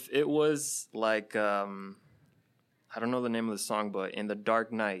 If it was like I don't know the name of the song, but in The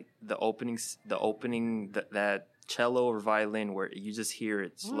Dark Knight, the opening that cello or violin where you just hear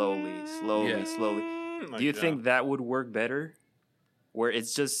it slowly. Do you think that would work better? Where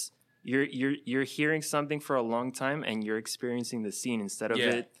it's just you're hearing something for a long time and you're experiencing the scene instead of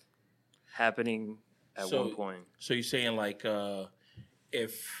it happening at one point. So you're saying like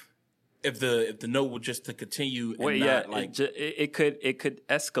if the note were just to continue, it could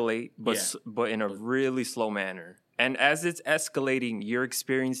escalate, but in a really slow manner. And as it's escalating, you're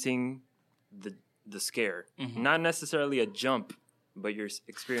experiencing the scare, not necessarily a jump, but you're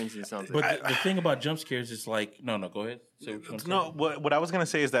experiencing something. But the thing about jump scares is like, no, go ahead. What I was gonna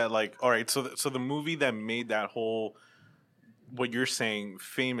say is that like, all right, so the movie that made that whole what you're saying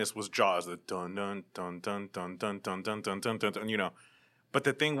famous was Jaws, the dun dun dun dun dun dun dun dun dun dun dun. But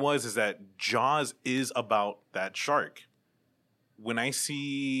the thing is that Jaws is about that shark. When I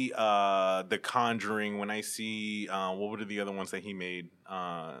see The Conjuring, when I see what were the other ones that he made?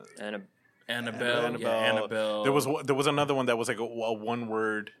 Annabelle. Yeah, Annabelle. There was another one that was like a one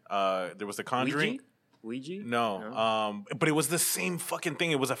word. There was The Conjuring. Ouija? No. But it was the same fucking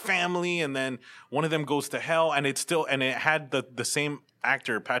thing. It was a family, and then one of them goes to hell, and it had the same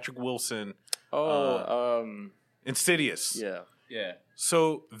actor, Patrick Wilson. Insidious. Yeah. Yeah.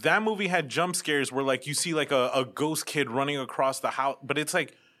 So that movie had jump scares where like you see like a ghost kid running across the house, but it's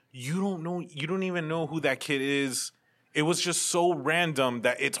like you don't even know who that kid is. It was just so random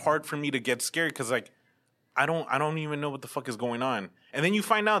that it's hard for me to get scared because like I don't even know what the fuck is going on. And then you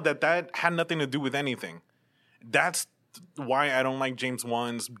find out that had nothing to do with anything. That's why I don't like James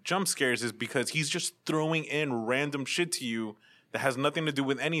Wan's jump scares, is because he's just throwing in random shit to you that has nothing to do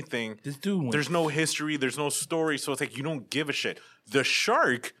with anything. This dude there's no history, there's no story, so it's like you don't give a shit. The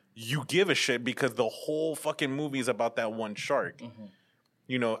shark, you give a shit because the whole fucking movie is about that one shark. Mm-hmm.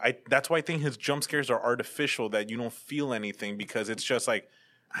 That's why I think his jump scares are artificial, that you don't feel anything because it's just like,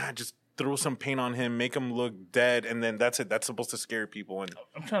 just throw some paint on him, make him look dead, and then that's it. That's supposed to scare people. And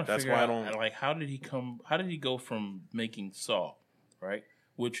I'm trying to figure out, like, how did he go from making Saw, right?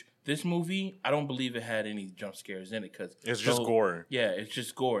 Which this movie, I don't believe it had any jump scares in it because it's just gore. Yeah, it's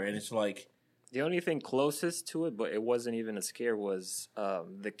just gore, and it's like the only thing closest to it, but it wasn't even a scare, was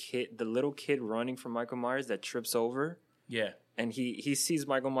the little kid running from Michael Myers that trips over. Yeah, and he sees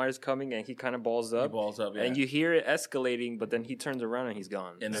Michael Myers coming, and he kind of balls up. Yeah. And you hear it escalating, but then he turns around and he's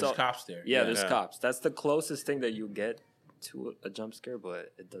gone. And there's cops there. Yeah, there's cops. That's the closest thing that you get to a jump scare,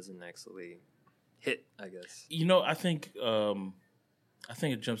 but it doesn't actually hit, I guess. I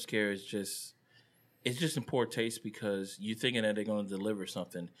think a jump scare is just it's just in poor taste because you're thinking that they're going to deliver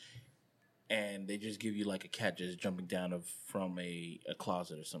something, and they just give you like a cat just jumping down from a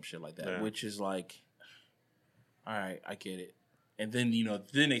closet or some shit like that, which is like, all right, I get it. And then,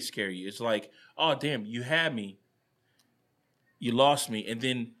 then they scare you. It's like, oh, damn, you had me. You lost me. And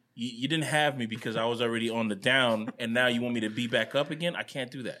then you didn't have me because I was already on the down, and now you want me to be back up again? I can't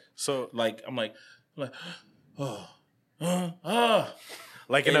do that. So, like, I'm like, oh.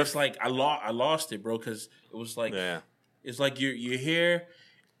 Like, and it's like I lost it, bro, because it was like, it's like you're here,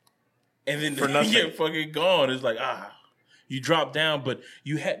 and then you get fucking gone. It's like, you drop down, but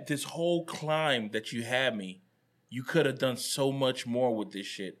you had this whole climb that you had me. You could have done so much more with this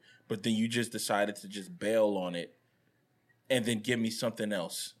shit, but then you just decided to just bail on it, and then give me something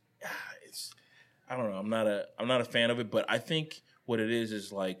else. I don't know. I'm not a fan of it, but I think what it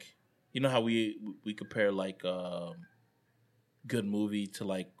is like, you know how we compare like good movie to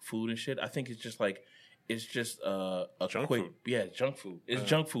like food and shit. I think it's just a junk quick food. Junk food. It's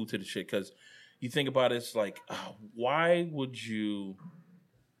junk food to the shit because you think about it, it's like why would you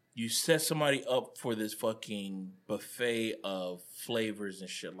set somebody up for this fucking buffet of flavors and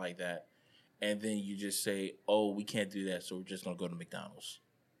shit like that, and then you just say, oh, we can't do that, so we're just gonna go to McDonald's.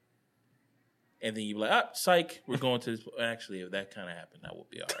 And then you be like, psych, we're going to this. Actually, if that kind of happened, that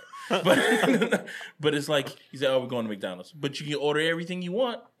would be all right. But it's like, you say, we're going to McDonald's. But you can order everything you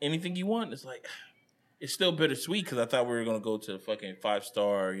want, anything you want. It's like, it's still bittersweet because I thought we were going to go to a fucking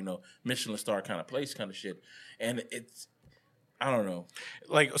 5-star, Michelin star kind of place kind of shit. And it's, I don't know.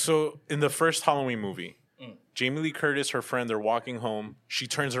 Like, so in the first Halloween movie, Jamie Lee Curtis, her friend, they're walking home. She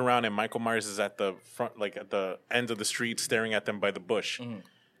turns around and Michael Myers is at the front, like at the end of the street, staring at them by the bush.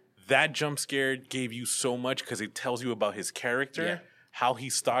 That jump scare gave you so much because it tells you about his character, how he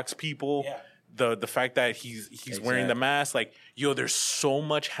stalks people, the fact that he's wearing the mask. Like, there's so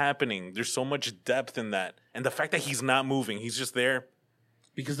much happening. There's so much depth in that, and the fact that he's not moving, he's just there.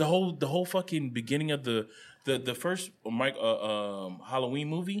 Because the whole fucking beginning of the first Halloween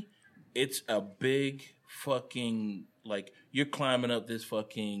movie, it's a big fucking like you're climbing up this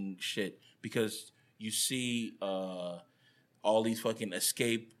fucking shit because you see all these fucking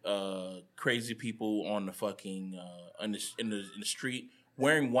escape crazy people on the fucking in the street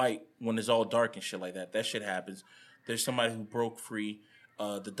wearing white when it's all dark and shit like that. That shit happens. There's somebody who broke free.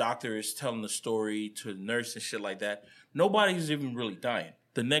 The doctor is telling the story to the nurse and shit like that. Nobody's even really dying.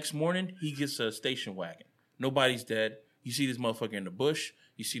 The next morning, he gets a station wagon. Nobody's dead. You see this motherfucker in the bush.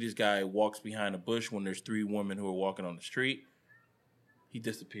 You see this guy walks behind a bush when there's 3 women who are walking on the street. He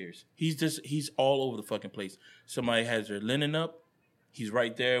disappears. He's all over the fucking place. Somebody has their linen up. He's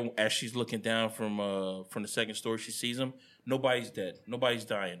right there as she's looking down from the second story. She sees him. Nobody's dead. Nobody's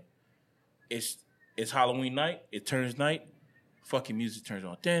dying. It's Halloween night. It turns night. Fucking music turns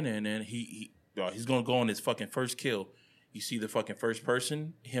on. And he's gonna go on his fucking first kill. You see the fucking first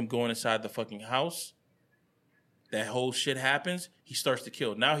person, him going inside the fucking house. That whole shit happens. He starts to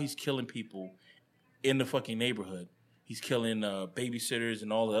kill. Now he's killing people in the fucking neighborhood. He's killing babysitters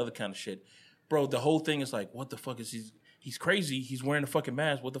and all the other kind of shit. Bro, the whole thing is like, what the fuck is he? He's crazy. He's wearing a fucking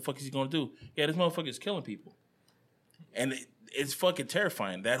mask. What the fuck is he going to do? Yeah, this motherfucker is killing people. And it's fucking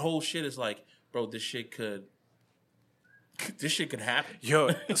terrifying. That whole shit is like, bro, this shit could happen. Yo,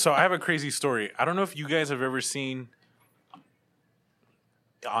 so I have a crazy story. I don't know if you guys have ever seen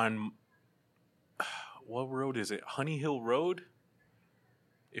on, what road is it? Honey Hill Road?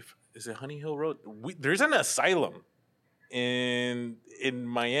 Is it Honey Hill Road? There's an asylum in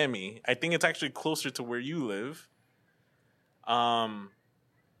Miami. I think it's actually closer to where you live. Yeah,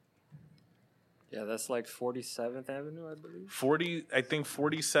 that's like 47th Avenue, I believe.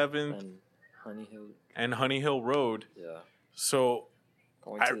 47th and Honey Hill Road. Yeah. So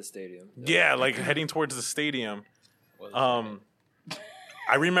going to the stadium. Yeah, like heading towards the stadium.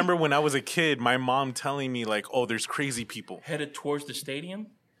 I remember when I was a kid, my mom telling me like, "Oh, there's crazy people headed towards the stadium."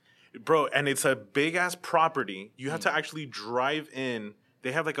 Bro, and it's a big ass property. You have to actually drive in.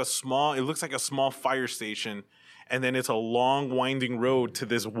 They have like it looks like a small fire station. And then it's a long winding road to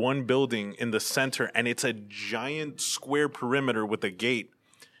this one building in the center. And it's a giant square perimeter with a gate.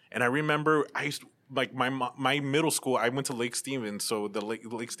 And I remember I used to, like my middle school, I went to Lake Stevens. So the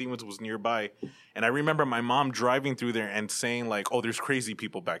Lake Stevens was nearby. And I remember my mom driving through there and saying like, oh, there's crazy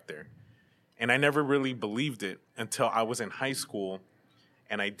people back there. And I never really believed it until I was in high school.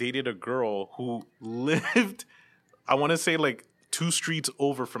 And I dated a girl who lived, I want to say like 2 streets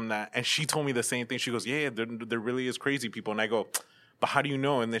over from that. And she told me the same thing. She goes, yeah, there really is crazy people. And I go, but how do you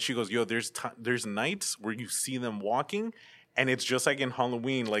know? And then she goes, yo, there's nights where you see them walking. And it's just like in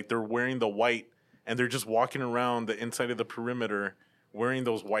Halloween, like they're wearing the white and they're just walking around the inside of the perimeter wearing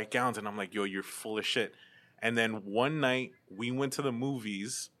those white gowns, and I'm like, yo, you're full of shit. And then one night we went to the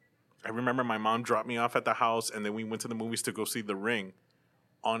movies. I remember my mom dropped me off at the house, and then we went to the movies to go see The Ring.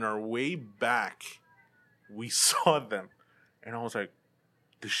 On our way back, we saw them, and I was like,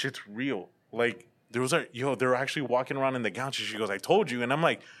 this shit's real. Like, they're actually walking around in the gowns. She goes, I told you. And I'm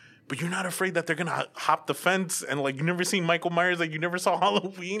like, but you're not afraid that they're gonna hop the fence? And like, you never seen Michael Myers? Like, you never saw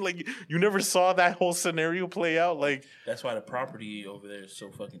Halloween? Like, you never saw that whole scenario play out? Like, that's why the property over there is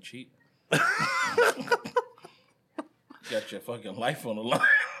so fucking cheap. Got your fucking life on the line.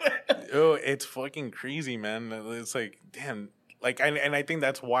 Oh, it's fucking crazy, man. It's like, damn. Like, and I think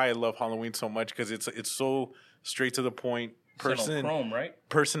that's why I love Halloween so much, because it's so straight to the point. Person on Chrome, right?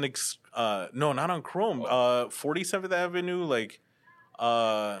 No, not on Chrome. 47th Avenue, like,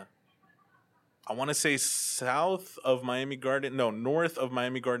 I want to say south of Miami Garden. No, north of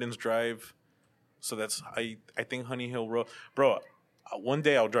Miami Gardens Drive. So that's I think Honey Hill Road, bro. One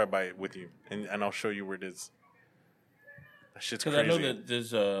day I'll drive by it with you, and I'll show you where it is. That shit's crazy. Because I know that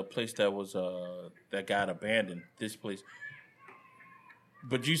there's a place that was that got abandoned. This place,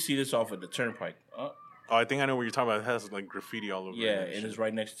 but you see this off of the Turnpike. Oh, I think I know what you're talking about. It has like graffiti all over. Yeah, and it's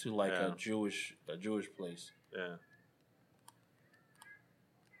right next to like a Jewish place. Yeah.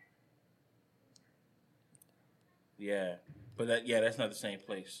 Yeah, but that's not the same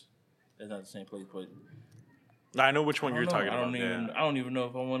place. That's not the same place, but I know which one you're talking about. I don't even know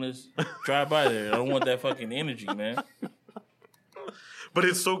if I want to drive by there. I don't want that fucking energy, man. But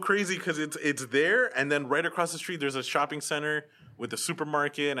it's so crazy because it's there, and then right across the street there's a shopping center with a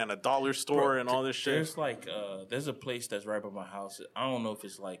supermarket and a dollar store and all this shit. There's like there's a place that's right by my house. I don't know if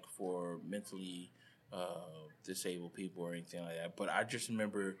it's like for mentally disabled people or anything like that, but I just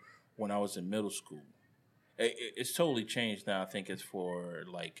remember when I was in middle school. It's totally changed now. I think it's for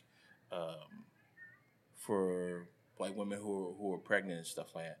like women who are pregnant and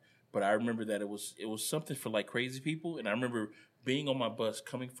stuff like that. But I remember that it was something for like crazy people, and I remember being on my bus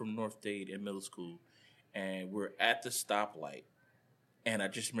coming from North Dade in middle school, and we're at the stoplight, and I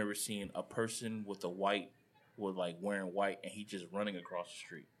just remember seeing a person with wearing white, and he just running across the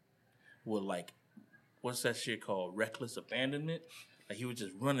street with like, what's that shit called? Reckless abandonment. Like he was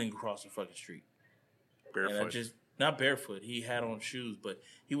just running across the fucking street. Barefoot. And not barefoot. He had on shoes, but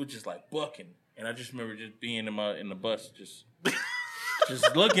he was just like bucking. And I just remember just being in the bus, just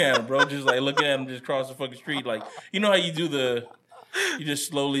looking at him, bro. Just like looking at him just cross the fucking street. Like, you know how you do you just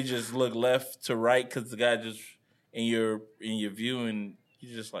slowly just look left to right because the guy just in your view, and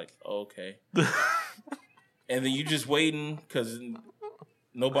you're just like, oh, okay. And then you just waiting because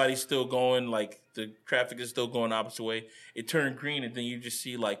nobody's still going, like the traffic is still going the opposite way. It turned green, and then you just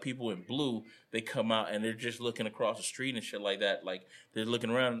see like people in blue. They come out and they're just looking across the street and shit like that. Like they're looking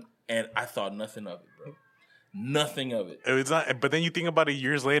around, and I thought nothing of it, bro. Nothing of it. It's not. But then you think about it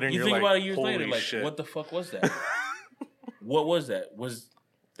years later, and you're like, holy shit. What the fuck was that? What was that?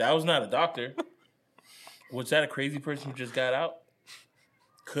 That was not a doctor? Was that a crazy person who just got out?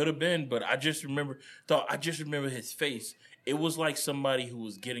 Could have been, but I just remember his face. It was like somebody who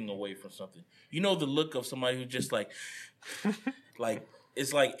was getting away from something. You know the look of somebody who just like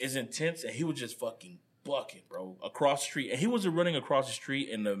it's intense, and he was just fucking bucking, bro, across the street. And he wasn't running across the street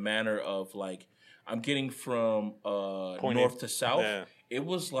in the manner of like I'm getting from north to south. Yeah. It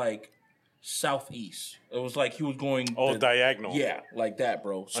was like southeast. It was like he was going diagonal. Yeah, like that,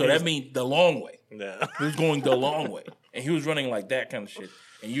 bro. So that means the long way. Yeah. He was going the long way, and he was running like that kind of shit.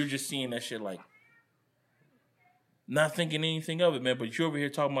 And you're just seeing that shit like. Not thinking anything of it, man. But you're over here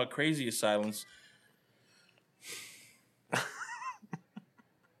talking about crazy asylums.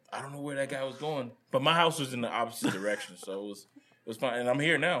 I don't know where that guy was going, but my house was in the opposite direction, so it was fine. And I'm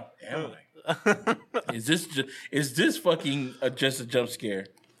here now. Am I? Is this fucking just a jump scare?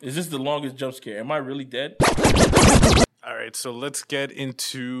 Is this the longest jump scare? Am I really dead? All right, so let's get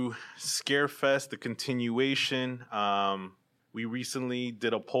into Scarefest, the continuation. We recently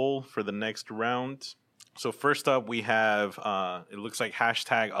did a poll for the next round. So first up, we have, it looks like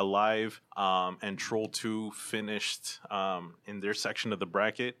 #Alive and Troll2 finished in their section of the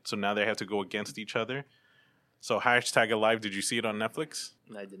bracket. So now they have to go against each other. So #Alive, did you see it on Netflix?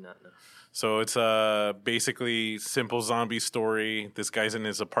 I did not know. So it's basically simple zombie story. This guy's in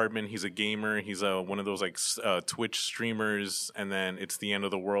his apartment. He's a gamer. He's one of those like Twitch streamers. And then it's the end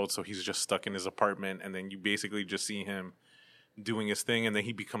of the world. So he's just stuck in his apartment. And then you basically just see him doing his thing, and then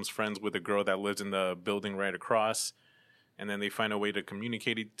he becomes friends with a girl that lives in the building right across, and then they find a way to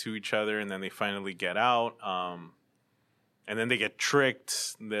communicate to each other, and then they finally get out, and then they get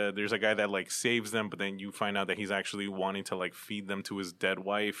tricked. There's a guy that like saves them, but then you find out that he's actually wanting to like feed them to his dead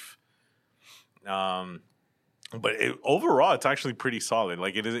wife. But overall, it's actually pretty solid.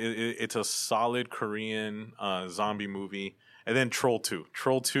 Like it's a solid Korean zombie movie. And then Troll 2.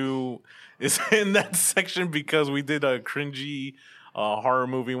 Troll 2 is in that section because we did a cringy horror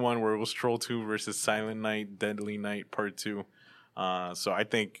movie one where it was Troll 2 versus Silent Night, Deadly Night Part 2. So I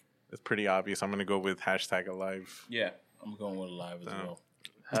think it's pretty obvious. I'm going to go with #alive. Yeah, I'm going with Alive as well.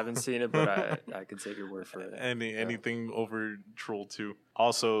 Haven't seen it, but I could take your word for it. Anything over Troll 2.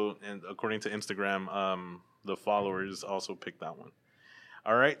 Also, and according to Instagram, the followers also picked that one.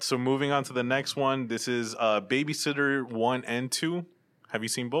 All right, so moving on to the next one. This is Babysitter 1 and 2. Have you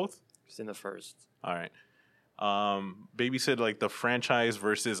seen both? Seen the first. All right. Babysitter, like the franchise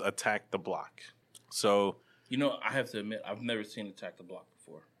versus Attack the Block. So, you know, I have to admit, I've never seen Attack the Block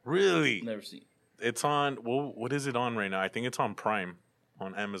before. Really? Never seen. It's on, well, what is it on right now? I think it's on Prime,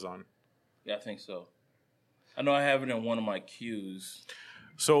 on Amazon. Yeah, I think so. I know I have it in one of my queues.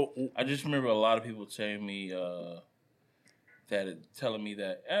 So I just remember a lot of people telling me that it's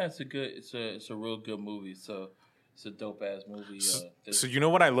a real good movie. So it's a dope ass movie. So you know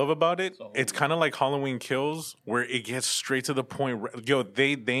what I love about it? It's kind of like Halloween Kills, where it gets straight to the point. Yo,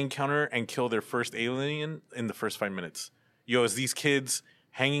 they encounter and kill their first alien in the first 5 minutes. Yo, it's these kids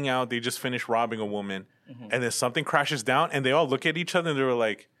hanging out. They just finished robbing a woman, and then something crashes down, and they all look at each other and they're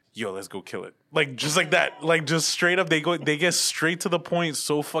like, "Yo, let's go kill it!" Like just like that, like just straight up. They get straight to the point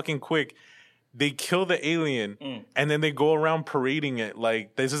so fucking quick. They kill the alien, and then they go around parading it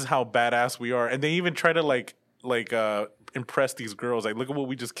like this is how badass we are. And they even try to like impress these girls. Like, look at what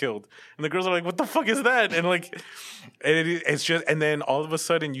we just killed. And the girls are like, "What the fuck is that?" And like, it's just. And then all of a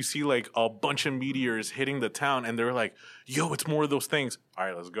sudden, you see like a bunch of meteors hitting the town, and they're like, "Yo, it's more of those things." All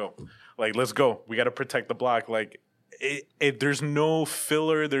right, let's go. Like, let's go. We got to protect the block. Like, there's no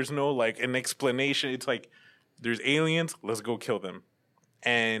filler. There's no like an explanation. It's like there's aliens. Let's go kill them.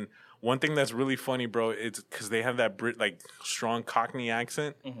 And one thing that's really funny, bro, is because they have that strong Cockney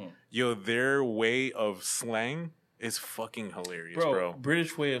accent. Yo, their way of slang is fucking hilarious, bro.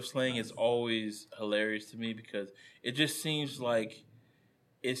 British way of slang is always hilarious to me because it just seems like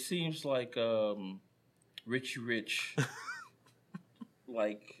Richie Rich.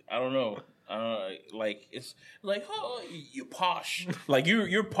 Like I don't know. Like it's like, oh, you posh. Like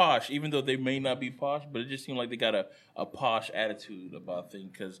you're posh, even though they may not be posh, but it just seems like they got a posh attitude about things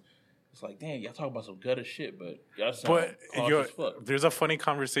because. It's like, damn, y'all talk about some gutter shit, but y'all sound posh as fuck. There's a funny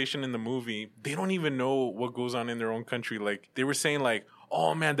conversation in the movie. They don't even know what goes on in their own country. Like, they were saying, like,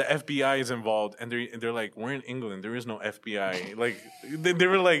 oh, man, the FBI is involved. And they're like, we're in England. There is no FBI. Like, they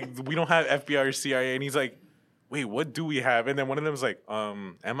were like, we don't have FBI or CIA. And he's like, wait, what do we have? And then one of them was like,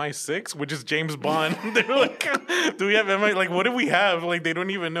 MI6, which is James Bond. They were like, do we have MI? Like, what do we have? Like, they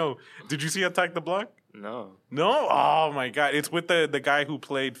don't even know. Did you see Attack the Block? No. Oh my god! It's with the guy who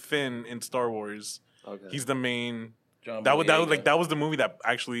played Finn in Star Wars. Okay. He's the main. That was the movie that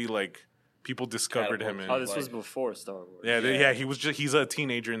actually like people discovered him in. Oh, this was before Star Wars. Yeah. He's a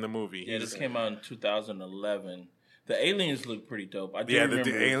teenager in the movie. Yeah, this came out in 2011. The aliens look pretty dope. The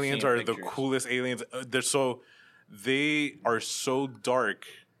aliens are the coolest aliens. They are so dark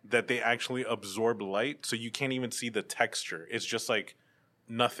that they actually absorb light, so you can't even see the texture. It's just like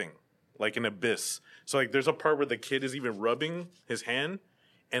nothing, like an abyss. So like there's a part where the kid is even rubbing his hand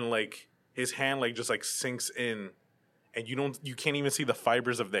and like his hand like just like sinks in and you can't even see the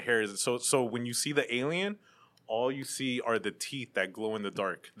fibers of the hairs. So when you see the alien, all you see are the teeth that glow in the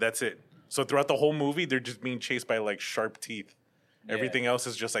dark. That's it. So throughout the whole movie, they're just being chased by like sharp teeth. Yeah. Everything else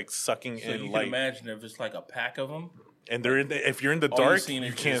is just like sucking in light. So you can imagine if it's like a pack of them. And they're if you're in the dark,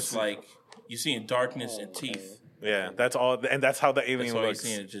 you can't see. Like you see in darkness and teeth. Yeah, that's all, and that's how the alien looks. That's all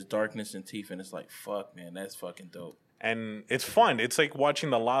you're seeing, just darkness and teeth, and it's like, fuck, man, that's fucking dope. And it's fun. It's like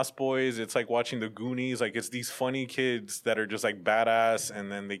watching The Lost Boys. It's like watching The Goonies. Like, it's these funny kids that are just like badass,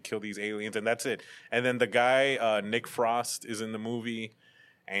 and then they kill these aliens, and that's it. And then the guy, Nick Frost, is in the movie,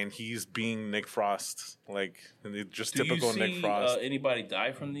 and he's being Nick Frost, like just typical Nick Frost. Anybody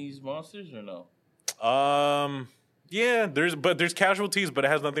die from these monsters or no? Yeah, there's casualties, but it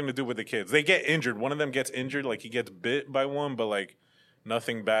has nothing to do with the kids. They get injured. One of them gets injured, like he gets bit by one, but like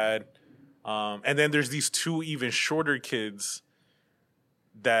nothing bad. And then there's these two even shorter kids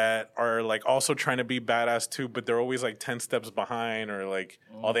that are like also trying to be badass too, but they're always like 10 steps behind, or like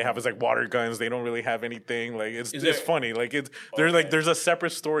all they have is like water guns. They don't really have anything. Like it's funny. Like there's a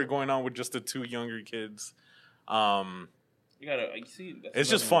separate story going on with just the two younger kids. You see. It's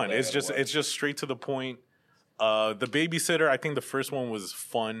just fun. It's just straight to the point. The Babysitter, I think the first one was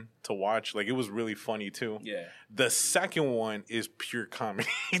fun to watch. Like, it was really funny, too. Yeah. The second one is pure comedy.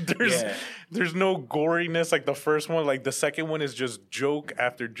 Yeah. There's no goriness like the first one. Like, the second one is just joke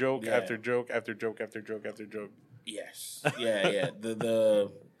after joke Yeah. after joke after joke after joke after joke. Yes. Yeah. The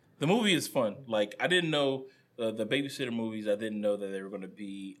movie is fun. Like, I didn't know the Babysitter movies. I didn't know that they were going to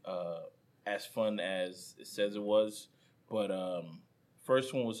be as fun as it says it was. But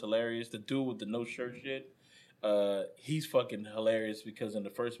first one was hilarious. The dude with the no shirt shit. He's fucking hilarious because in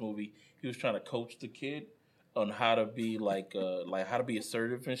the first movie he was trying to coach the kid on how to be like how to be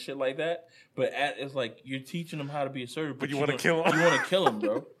assertive and shit like that. But it's like you're teaching him how to be assertive, but you want to kill him. You want to kill him,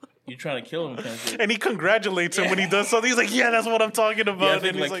 bro. You're trying to kill him, kind of shit. And he congratulates him when he does something. He's like, "Yeah, that's what I'm talking about." Yeah, I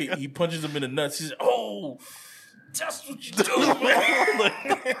think and like he punches him in the nuts. He's like, "Oh, that's what you do, man."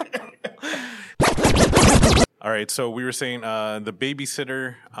 All right, so we were saying the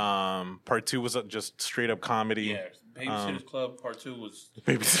Babysitter part 2 was just straight up comedy. Yeah, Babysitter's Club Part 2 was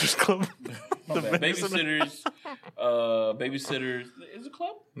Babysitter's Club. Babysitters. Babysitters is it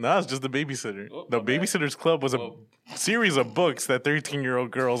club? No, it's just the Babysitter. Oh, The okay. Babysitter's Club was a series of books that 13-year-old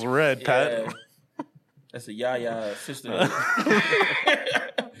girls read, Pat. Yeah. That's the Yaya Sisterhood.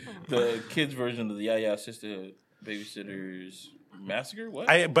 The kids' version of the Yaya Sisterhood. Babysitters Massacre? What?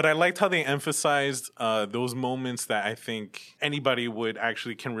 But I liked how they emphasized those moments that I think anybody would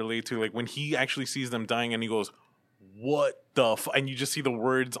actually can relate to. Like when he actually sees them dying and he goes, "What the fuck?" And you just see the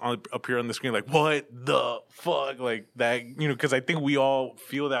words appear on the screen like, "What the fuck?" Like that, because I think we all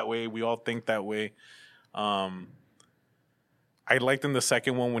feel that way. We all think that way. I liked in the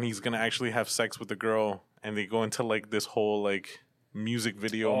second one when he's going to actually have sex with the girl and they go into like this whole like music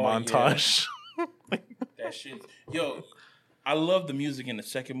video montage. Yeah. That shit. Yo, I love the music in the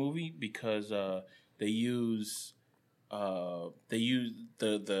second movie because they use the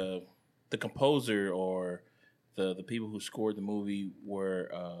composer or the people who scored the movie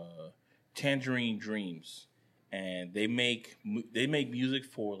were Tangerine Dreams, and they make music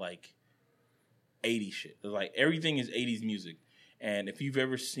for like 80s shit. Like everything is 80s music, and if you've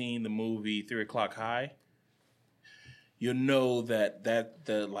ever seen the movie 3 O'Clock High, you'll know that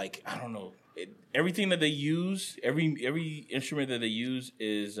the like I don't know. Everything that they use, every instrument that they use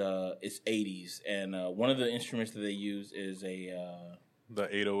is 80s, and one of the instruments that they use is the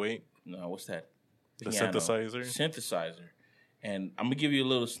 808. No, what's that? The Piano. synthesizer. And I'm gonna give you a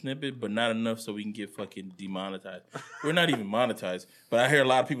little snippet, but not enough so we can get fucking demonetized. We're not even monetized, but I hear a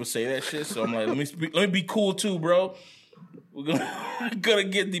lot of people say that shit, so I'm like, let me be cool too, bro. We're gonna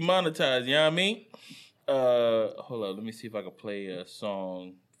get demonetized. You know what I mean? Hold on, let me see if I can play a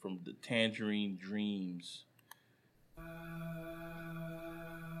song from the Tangerine Dreams.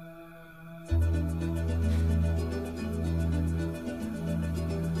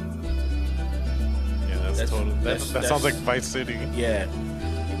 Yeah, that sounds like Vice City. Yeah.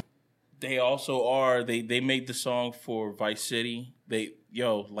 They also they made the song for Vice City.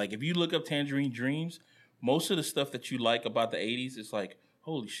 Like if you look up Tangerine Dreams, most of the stuff that you like about the 80s, it's like,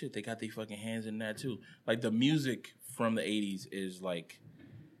 holy shit, they got their fucking hands in that too. Like the music from the 80s is like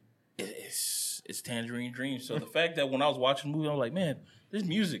it's Tangerine Dreams. So the fact that when I was watching the movie, I was like, man, this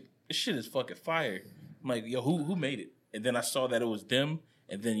music, this shit is fucking fire. I'm like, yo, who made it? And then I saw that it was them,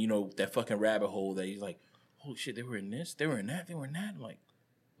 and then that fucking rabbit hole that he's like, holy shit, they were in this, they were in that, they were in that. I'm like,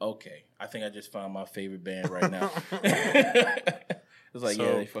 okay, I think I just found my favorite band right now. It's like, yeah,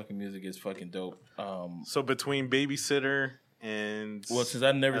 their fucking music is fucking dope. So between Babysitter and since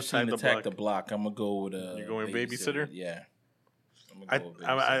I've never seen Attack the Block, I'm gonna go with You're going Babysitter? Yeah. I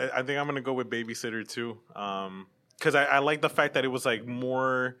think I'm gonna go with Babysitter too, because I like the fact that it was like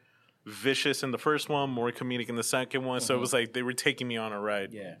more vicious in the first one, more comedic in the second one. So it was like they were taking me on a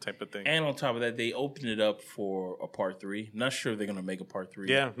ride, type of thing. And on top of that, they opened it up for a part 3. Not sure if they're gonna make a part 3.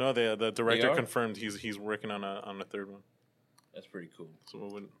 Yeah, no, the director confirmed he's working on a third one. That's pretty cool. So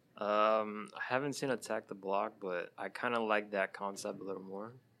what would? I haven't seen Attack the Block, but I kind of like that concept a little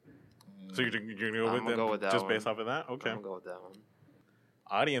more. So you're gonna go with that just based off of that? Okay, I'm gonna go with that one.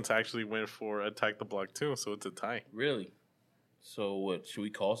 Audience actually went for Attack the Block too, so it's a tie. Really? So what? Should we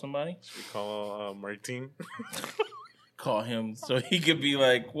call somebody? Should we call Martin? Call him so he could be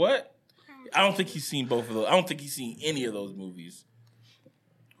like, what? I don't think he's seen both of those. I don't think he's seen any of those movies.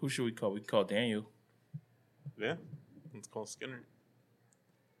 Who should we call? We can call Daniel. Yeah, let's call Skinner.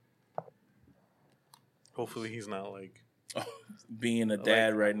 Hopefully he's not like being a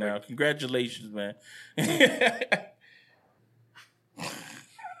dad right now. Congratulations, man.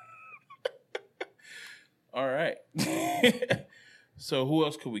 All right. So who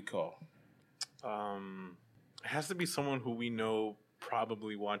else could we call? It has to be someone who we know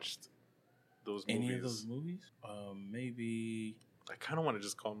probably watched those Any movies. of those movies? Maybe I kind of want to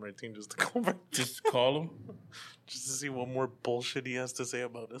just call Martin just to call Martin. just call him. Just to see what more bullshit he has to say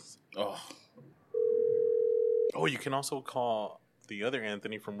about us. Oh, you can also call the other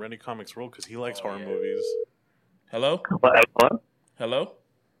Anthony from Ready Comics World because he likes horror movies. Hello? Hello? Hello?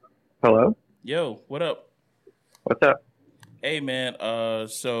 Hello? Yo, what up? What's up? Hey, man.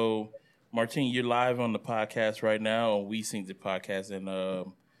 So, Martin, you're live on the podcast right now on We Sing the Podcast, and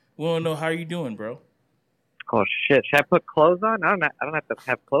we want to know how you doing, bro. Oh shit! Should I put clothes on? I don't have to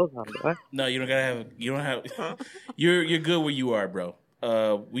have clothes on, do I? No, you don't gotta have. You don't have. You're good where you are, bro.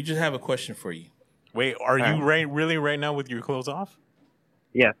 We just have a question for you. Wait, are you really right now with your clothes off?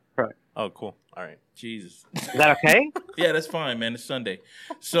 Yes, correct. Oh, cool. All right. Jesus. Is that okay? Yeah, that's fine, man. It's Sunday.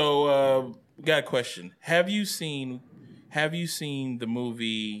 So, got a question. Have you seen the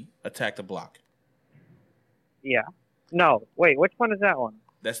movie Attack the Block? Yeah. No. Wait, which one is that one?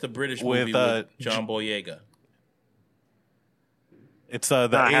 That's the British movie with John Boyega. It's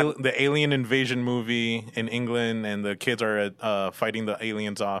the alien invasion movie in England, and the kids are fighting the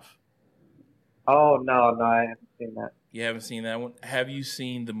aliens off. Oh no, I haven't seen that. You haven't seen that one? Have you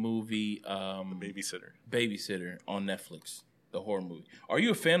seen the movie Babysitter? Babysitter on Netflix, the horror movie? Are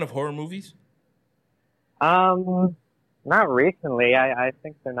you a fan of horror movies? Not recently. I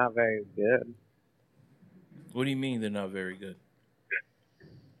think they're not very good. What do you mean they're not very good?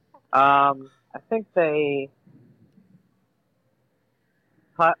 I think they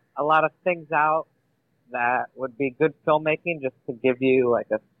cut a lot of things out that would be good filmmaking just to give you like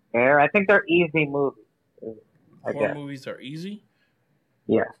a scare. I think they're easy movies. Horror movies are easy?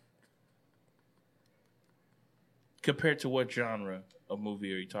 Yeah. Compared to what genre of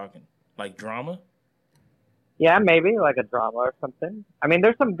movie are you talking? Like drama? Yeah, maybe like a drama or something. I mean,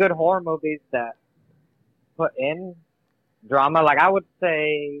 there's some good horror movies that put in drama. Like I would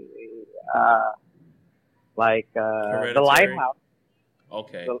say, The Lighthouse.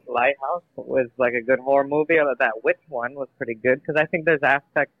 Okay. The Lighthouse was like a good horror movie. Or that Witch one was pretty good because I think there's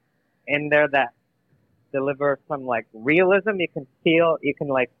aspects in there that deliver some like realism. You can feel, you can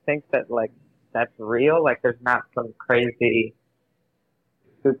like think that like that's real. Like there's not some crazy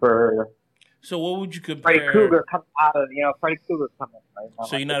super. So what would you compare? Freddy Krueger comes out of Freddy Krueger coming. Right now,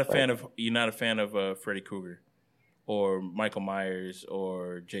 so you're not a fan of Freddy Krueger or Michael Myers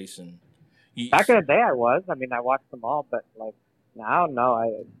or Jason. Back in the day, I was. I mean, I watched them all, but like now, no, I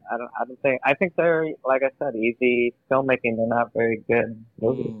don't think. I think they're, like I said, easy filmmaking. They're not very good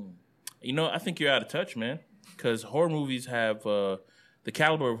movies. I think you're out of touch, man. Because horror movies have the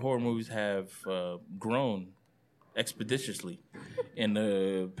caliber of horror movies have grown expeditiously in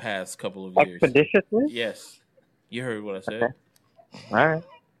the past couple of years. Expeditiously? Yes, you heard what I said. Okay. All right.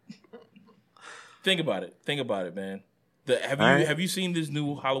 Think about it, man. Have you seen this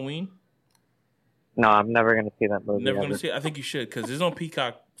new Halloween? No, I'm never going to see that movie. Never going to see it? I think you should because it's on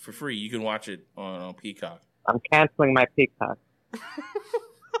Peacock for free. You can watch it on Peacock. I'm canceling my Peacock.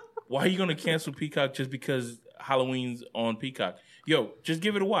 Why are you going to cancel Peacock just because Halloween's on Peacock? Yo, just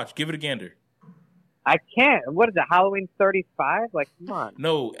give it a watch. Give it a gander. I can't. What is it, Halloween 35? Like, come on.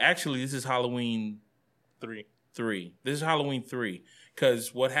 No, actually, this is Halloween 3. This is Halloween 3.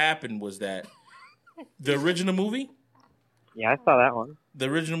 Because what happened was that the original movie... Yeah, I saw that one. The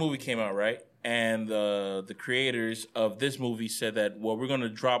original movie came out, right? And the creators of this movie said that, well, we're going to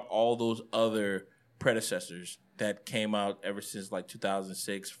drop all those other predecessors that came out ever since like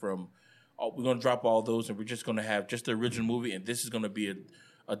 2006 we're going to drop all those and we're just going to have just the original movie, and this is going to be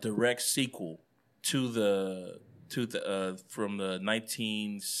a direct sequel to the from the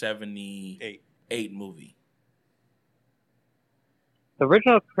 1978 movie. The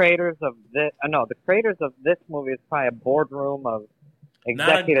original creators of this, the creators of this movie is probably a boardroom of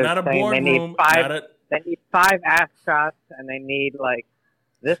executives not a saying boardroom, they need 5 ass shots and they need like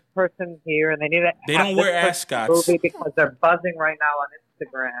this person here and they need they don't wear ascots movie because they're buzzing right now on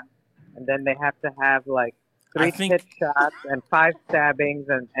Instagram, and then they have to have like 3 hit shots and 5 stabbings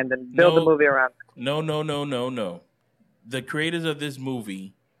and then build the movie around. No. The creators of this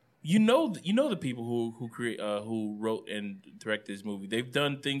movie, you know the people who wrote and directed this movie. They've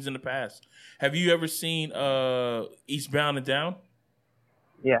done things in the past. Have you ever seen Eastbound and Down?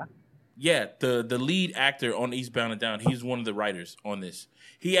 Yeah. Yeah, the lead actor on Eastbound and Down, he's one of the writers on this.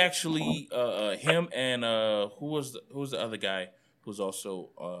 He actually him and who was the other guy who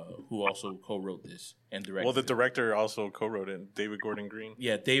also co-wrote this and directed. Well, the director also co-wrote it, David Gordon Green.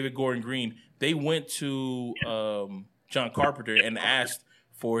 Yeah, David Gordon Green. They went to John Carpenter and asked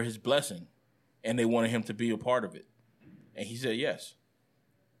for his blessing, and they wanted him to be a part of it, and he said yes.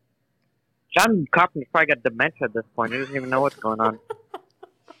 John Carpenter's probably got dementia at this point. He doesn't even know what's going on.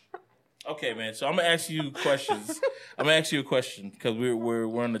 Okay, man. So I'm gonna ask you questions. I'm gonna ask you a question because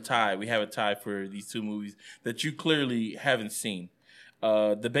we're on the tie. We have a tie for these two movies that you clearly haven't seen.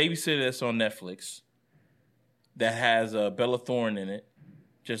 The Babysitter that's on Netflix that has Bella Thorne in it.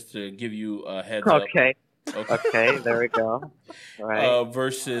 Just to give you a heads up. Okay, there we go. Right.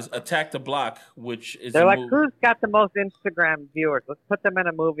 Versus Attack the Block, which is They're like, who's got the most Instagram viewers? Let's put them in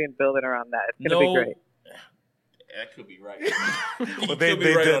a movie and build it around that. It's gonna be great. That could be right. But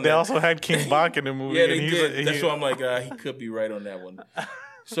they also had King Bach in the movie. Yeah, they did. That's why I'm like, he could be right on that one.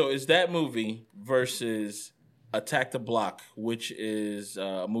 So it's that movie versus Attack the Block, which is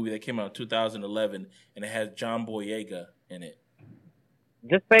a movie that came out in 2011, and it has John Boyega in it.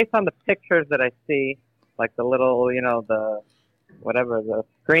 Just based on the pictures that I see, like the little, the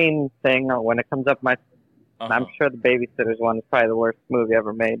screen thing, when it comes up, I'm sure the Babysitters one is probably the worst movie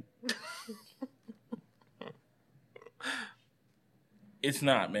ever made. It's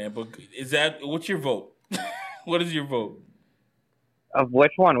not, man. But what's your vote? What is your vote? Of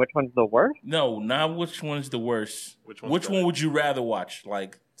which one? Which one's the worst? No, not which one's the worst. Which one would you rather watch?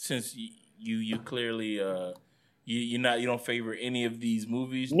 Like, since you clearly you don't favor any of these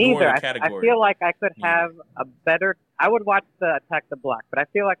movies. Neither. Nor the category. I feel like I could have a better. I would watch the Attack the Block, but I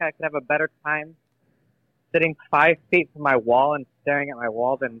feel like I could have a better time sitting 5 feet from my wall and staring at my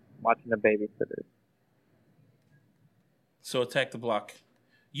wall than watching the Babysitters. So Attack the Block.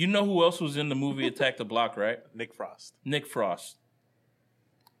 You know who else was in the movie Attack the Block, right? Nick Frost. Nick Frost.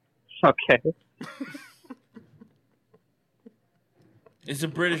 Okay. It's a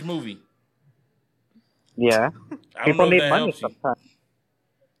British movie. Yeah. People need money sometimes.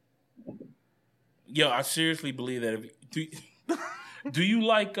 Yo, I seriously believe that. Do you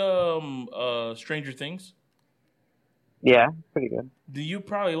like Stranger Things? Yeah, pretty good. Do you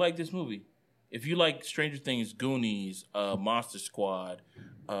probably like this movie? If you like Stranger Things, Goonies, Monster Squad,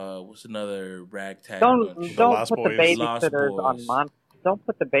 what's another ragtag? Don't put the Babysitters on Don't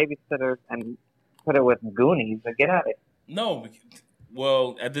put the Babysitters and put it with Goonies. Get at it. No,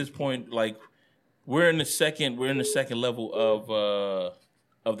 well, at this point, like we're in the second level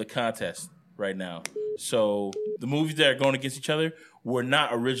of the contest right now. So the movies that are going against each other were not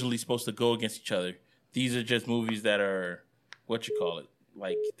originally supposed to go against each other. These are just movies that are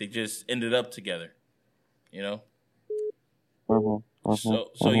like they just ended up together, you know.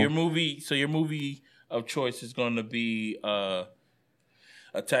 So your movie of choice is going to be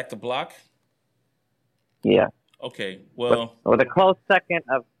Attack the Block. Yeah. Okay. Well, with a close second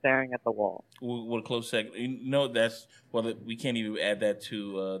of staring at the wall. With a close second, we can't even add that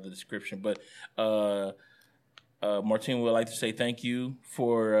to the description. But Martin would like to say thank you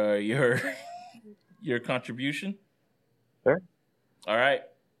for your contribution. Sure. All right.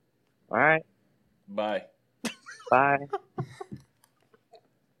 Bye. Bye.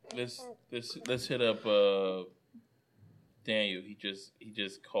 Let's hit up Daniel. He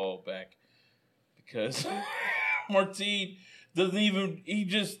just called back because Martin he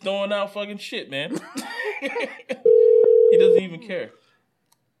just throwing out fucking shit, man. He doesn't even care.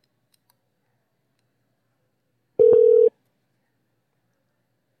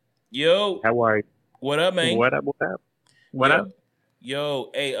 Yo. How are you? What up, man? What up? Yo,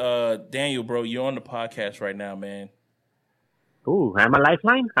 hey, Daniel, bro, you're on the podcast right now, man. Ooh, I'm a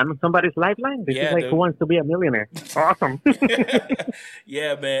lifeline? I'm somebody's lifeline? This is like Who Wants to Be a Millionaire. Awesome.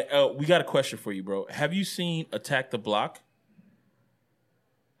 Yeah, man. We got a question for you, bro. Have you seen Attack the Block?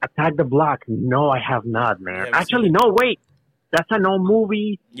 Attack the Block? No, I have not, man. Actually, no, wait. That's an old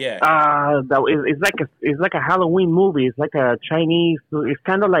movie. Yeah. It's like a Halloween movie. It's like a Chinese. It's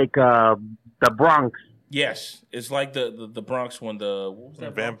kind of like The Bronx. Yes, it's like the Bronx one. What was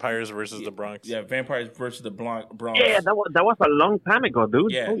that? Vampires versus the Bronx. Yeah, Vampires versus the Bronx. Yeah, that was a long time ago,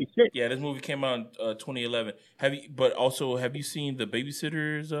 dude. Yeah. Holy shit. Yeah, this movie came out in 2011. Have you seen The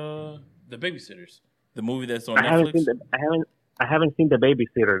Babysitters? The Babysitters, the movie that's on Netflix. I haven't seen The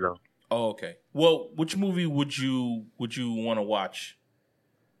Babysitter though. Oh, okay. Well, which movie would you want to watch?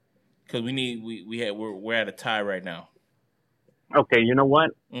 Because we're at a tie right now. Okay, you know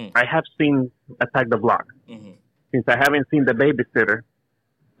what? I have seen Attack the Block. Mm-hmm. Since I haven't seen The Babysitter,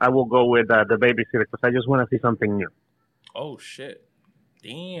 I will go with The Babysitter because I just want to see something new. Oh, shit.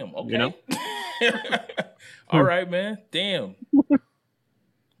 Damn. Okay. You know? All right, man. Damn.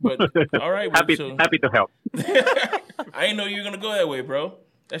 But, all right. Happy to help. I didn't know you were going to go that way, bro.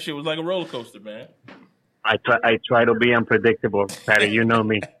 That shit was like a roller coaster, man. I try to be unpredictable, Patty. You know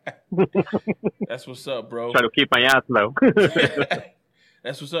me. That's what's up, bro. Try to keep my ass low.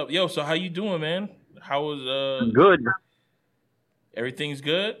 That's what's up. Yo, so how you doing, man? How was Good. Everything's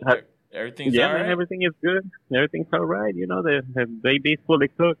good? Everything's Yeah, all man, right? everything is good. Everything's all right. You know, the baby's fully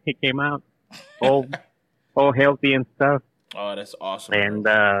cooked. He came out all all healthy and stuff. Oh, that's awesome, And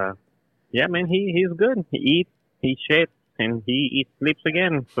bro. yeah, man, he's good. He eats, he shits, and he sleeps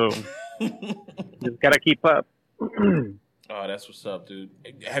again. So just gotta keep up. Oh, that's what's up, dude.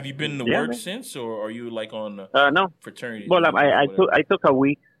 Have you been to Yeah, work man. since, or are you like on No. fraternity Well, leave or whatever? I took a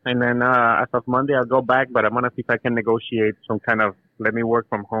week, and then as of Monday I'll go back. But I'm gonna see if I can negotiate some kind of let me work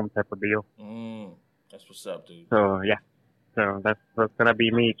from home type of deal. That's what's up, dude. So yeah, so that's gonna be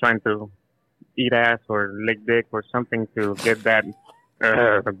me trying to eat ass or lick dick or something to get that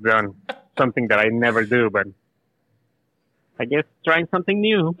done. Something that I never do, but I guess trying something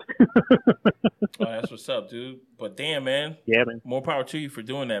new. Oh, that's what's up, dude. But damn, man. Yeah, man. More power to you for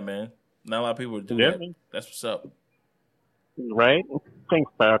doing that, man. Not a lot of people would do Yeah, that. man. That's what's up. Right?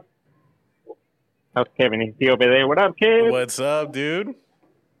 Thanks, Bob. How's Kevin? Is he over there? What up, Kev? What's up, dude?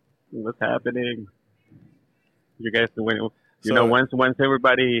 What's happening? You guys, So- know, once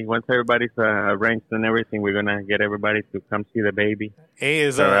everybody's arranged and everything, we're gonna get everybody to come see the baby. Hey,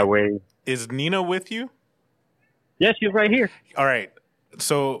 So that way, is Nina with you? yeah, she's right here. All right.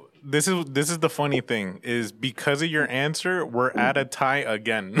 So this is the funny thing is because of your answer, we're at a tie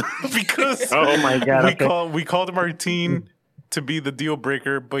again. Because Oh my God! Okay. we called Martin to be the deal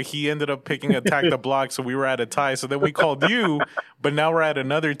breaker, but he ended up picking Attack the Block, so we were at a tie. So then we called you, but now we're at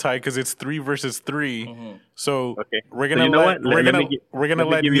another tie because it's 3 versus 3. Mm-hmm. So Okay. we're So gonna you know what? we're Let gonna me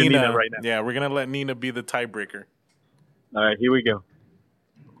let give you Nina, Nina right now. yeah, we're gonna let Nina be the tiebreaker. All right, here we go.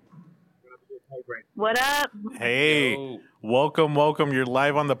 What up? Hey, Yo. welcome. You're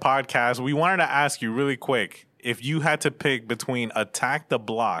live on the podcast. We wanted to ask you really quick if you had to pick between Attack the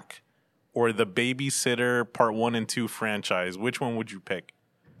Block or the Babysitter Part 1 and 2 franchise, which one would you pick?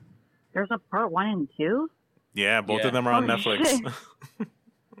 There's a part 1 and 2? Yeah, both Yeah. of them are on Holy Netflix. shit.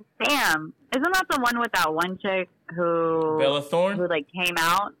 Damn. Isn't that the one with that one chick who Bella Thorne? who like came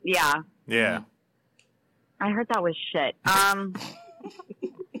out? Yeah. Yeah. I heard that was shit.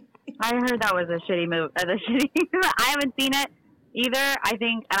 I heard that was a shitty movie. I haven't seen it either. I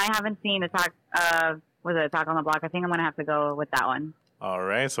think, and I haven't seen Attack. Was it Attack on the Block? I think I'm gonna have to go with that one. All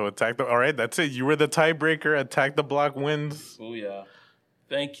right, so all right, that's it. You were the tiebreaker. Attack the Block wins. Oh, yeah.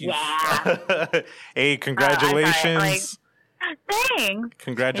 Thank you. Yeah. Hey, congratulations. Like, thanks.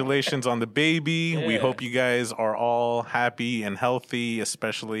 Congratulations on the baby. We Yeah. hope you guys are all happy and healthy,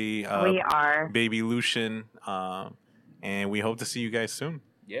 especially We are. baby Lucian. And we hope to see you guys soon.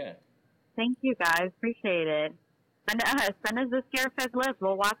 Yeah. Thank you guys. Appreciate it. Send us the Scarefest list.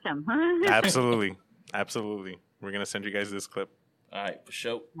 We'll watch them. Absolutely. We're going to send you guys this clip. All right, for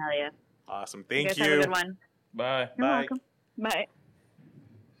sure. Hell yeah. Awesome. You Thank guys you. have a good one. Bye. You're Bye. welcome. Bye.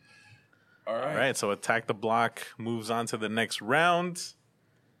 All right. All right, so Attack the Block moves on to the next round.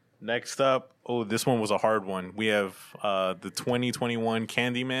 Next up, this one was a hard one. We have the 2021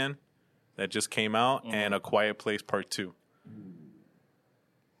 Candyman that just came out and A Quiet Place Part 2.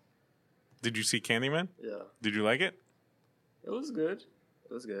 Did you see Candyman? Yeah, Did you like it? it was good.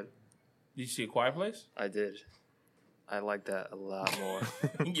 Did you see A Quiet Place? I did. I like that a lot more.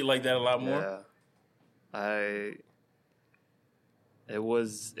 You like that a lot more? Yeah. It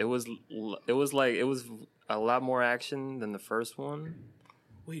was a lot more action than the first one.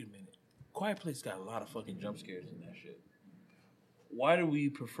 Wait a minute. Quiet Place got a lot of fucking jump scares in that shit. Why do we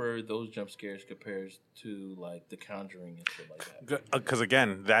prefer those jump scares compared to like The Conjuring and shit like that? Because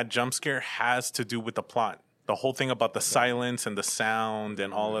again, that jump scare has to do with the plot. The whole thing about the silence and the sound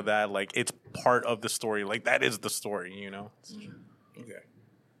and all of that, like it's part of the story. Like that is the story, you know. Okay.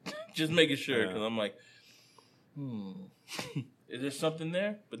 Just making sure, Yeah. because I'm like, is there something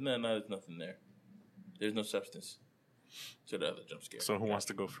there? But no, there's nothing there. There's no substance to the other jump scare. So who wants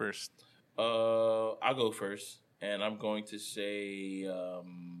to go first? I'll go first, and I'm going to say,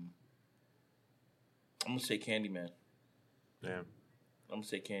 I'm gonna say Candyman. Yeah. I'm gonna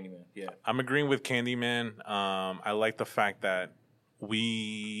say Candyman. Yeah. I'm agreeing with Candyman. I like the fact that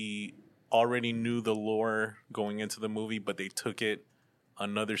we already knew the lore going into the movie, but they took it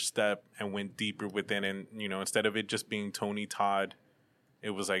another step and went deeper within. And, you know, instead of it just being Tony Todd,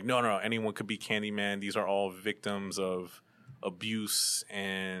 it was like, no, anyone could be Candyman. These are all victims of abuse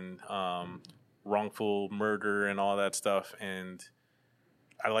and wrongful murder and all that stuff. And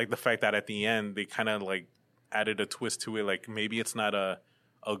I like the fact that at the end, they kind of like added a twist to it. Like maybe it's not a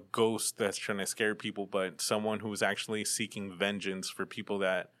ghost that's trying to scare people, but someone who's actually seeking vengeance for people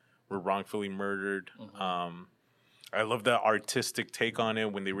that were wrongfully murdered. Mm-hmm. I love the artistic take on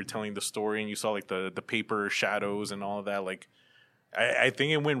it when they were telling the story and you saw like the paper shadows and all of that. Like I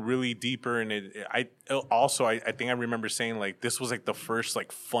think it went really deeper, and I think I remember saying like this was like the first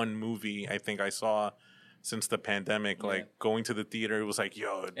like fun movie I think I saw since the pandemic. Yeah. Like going to the theater, it was like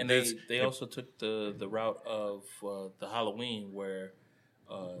And they also took the route of the Halloween where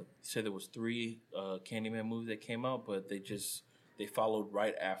said there was 3 Candyman movies that came out, but they followed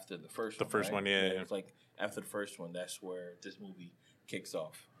right after the first one. The first one, yeah. It's like after the first one, that's where this movie kicks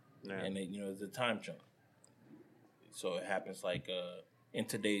off, and it's a time jump. So it happens like in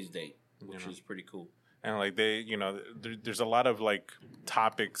today's date, which is pretty cool. And like there's a lot of like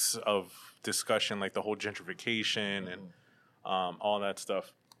topics of discussion, like the whole gentrification and all that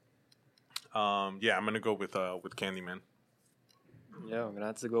stuff. I'm gonna go with Candyman. Yeah, I'm gonna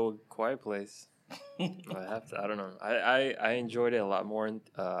have to go with Quiet Place. I have to. I don't know. I enjoyed it a lot more.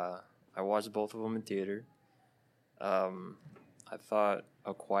 I watched both of them in theater. I thought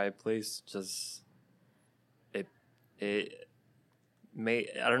A Quiet Place just it made,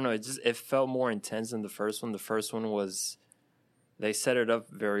 I don't know, it felt more intense than the first one. The first one was, they set it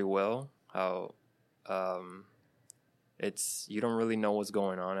up very well. How it's, you don't really know what's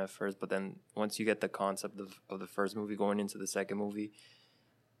going on at first, but then once you get the concept of the first movie going into the second movie,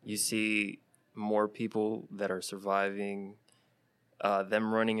 you see more people that are surviving,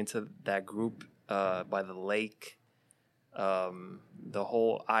 them running into that group by the lake, the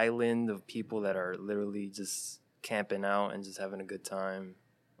whole island of people that are literally just camping out and just having a good time.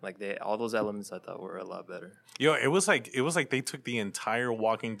 Like all those elements I thought were a lot better. Yo, it was like they took the entire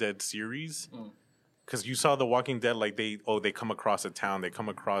Walking Dead series. Because you saw The Walking Dead, like they come across a town, they come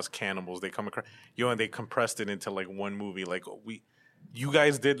across cannibals, they come across and they compressed it into like one movie. Like you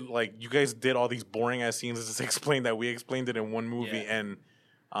guys did all these boring ass scenes to just explain that. We explained it in one movie, and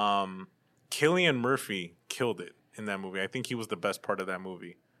Cillian Murphy killed it in that movie. I think he was the best part of that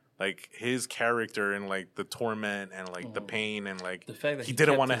movie. Like his character and like the torment and like the pain and like the fact that he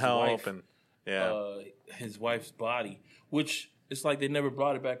didn't want to his help wife, and his wife's body, which it's like they never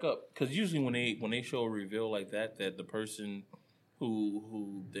brought it back up, because usually when they show a reveal like that the person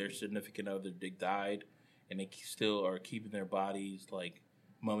who their significant other died and they still are keeping their bodies like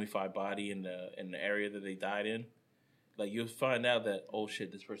mummified body in the area that they died in, like you'll find out that, oh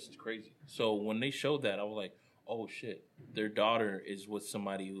shit, this person's crazy. So when they showed that, I was like, oh shit, their daughter is with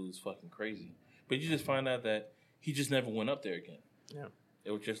somebody who's fucking crazy. But you just find out that he just never went up there again. Yeah.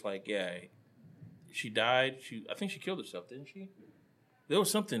 It was just like, yeah, she died. I think she killed herself, didn't she? There was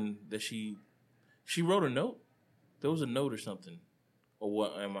something that she wrote a note. There was a note or something. Or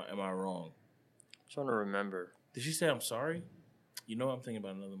what? Am I wrong? I'm trying to remember. Did she say I'm sorry? You know, I'm thinking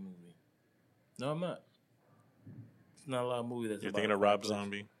about another movie. No, I'm not. It's not a lot of movie that's. You're thinking of Rob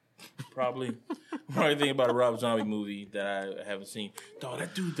Zombie. Probably. I'm probably thinking about a Rob Zombie movie that I haven't seen. Dog,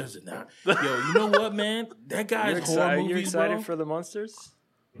 that dude does it now. Yo, you know what, man? That guy's horror movies, you excited bro? for the monsters?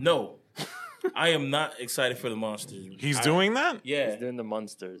 No. I am not excited for the monsters. He's doing that? Yeah. He's doing the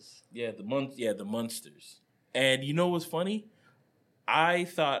monsters. Yeah, the monsters. And you know what's funny? I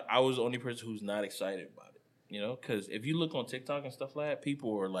thought I was the only person who's not excited about it. You know, because if you look on TikTok and stuff like that,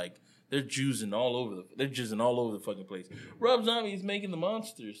 people are like, they're jizzing all over the fucking place. Rob Zombie is making the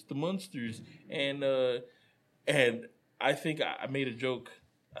monsters, and I think I made a joke.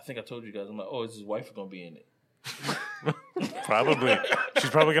 I think I told you guys. I'm like, oh, is his wife gonna be in it? Probably. She's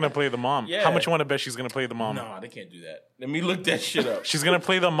probably gonna play the mom. Yeah. How much you want to bet she's gonna play the mom? Nah, they can't do that. Let me look that shit up. She's gonna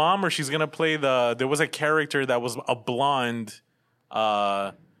play the mom, or she's gonna play there was a character that was a blonde.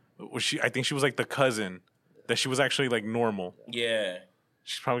 I think she was like the cousin. That she was actually like normal. Yeah.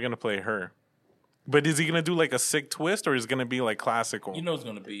 She's probably gonna play her. But is he gonna do like a sick twist, or is it gonna be like classical? You know it's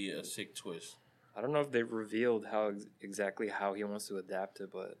gonna be a sick twist. I don't know if they've revealed exactly how he wants to adapt it,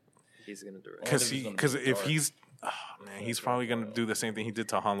 but he's gonna do it. Because if he's, he's probably gonna do the same thing he did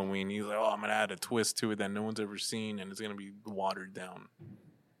to Halloween. He's like, I'm gonna add a twist to it that no one's ever seen, and it's gonna be watered down.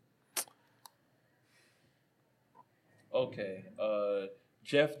 Okay.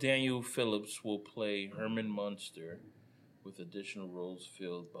 Jeff Daniel Phillips will play Herman Munster, with additional roles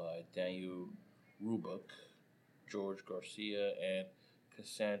filled by Daniel Roebuck, George Garcia, and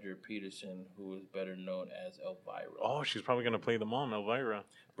Cassandra Peterson, who is better known as Elvira. Oh, she's probably gonna play the mom, Elvira.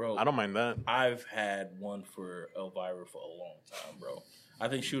 Bro, I don't mind that. I've had one for Elvira for a long time, bro. I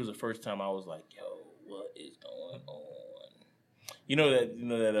think she was the first time I was like, yo, what is going on? You know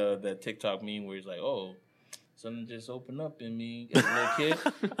that TikTok meme where he's like, oh, something just opened up in me as a little kid.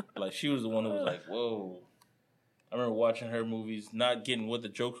 Like, she was the one who was like, whoa. I remember watching her movies, not getting what the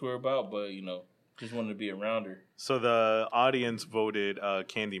jokes were about, but, just wanted to be around her. So the audience voted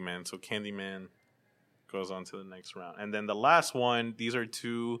Candyman. So Candyman goes on to the next round. And then the last one, these are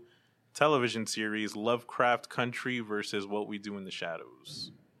two television series Lovecraft Country versus What We Do in the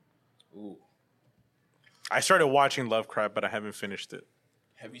Shadows. Ooh. I started watching Lovecraft, but I haven't finished it.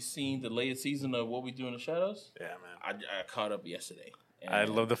 Have you seen the latest season of What We Do in the Shadows? Yeah, man. I caught up yesterday. I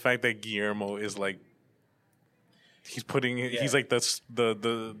love the fact that Guillermo is like, he's putting, he's like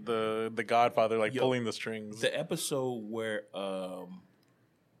the Godfather, like pulling the strings. The episode where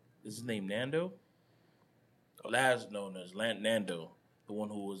is his name Nando? Known as Nando, the one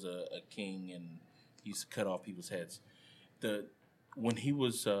who was a king and used to cut off people's heads. When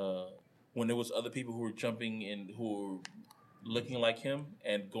there was other people who were jumping in who were looking like him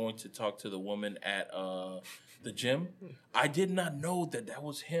and going to talk to the woman at the gym, I did not know that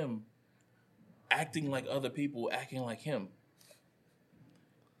was him acting like other people, acting like him.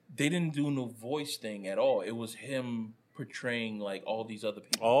 They didn't do no voice thing at all. It was him portraying like all these other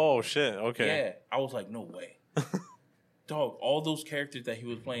people. Oh shit! Okay. Yeah, I was like, no way. Dog, all those characters that he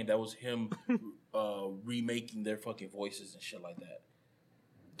was playing, that was him remaking their fucking voices and shit like that.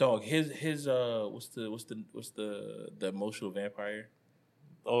 Dog, his what's the emotional vampire?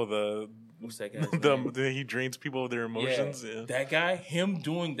 Oh, what's that guy's name? He drains people of their emotions. Yeah. That guy, him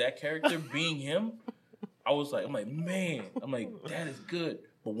doing that character, being him, I'm like, man, that is good.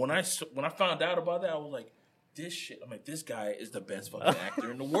 But when I found out about that, I was like, this guy is the best fucking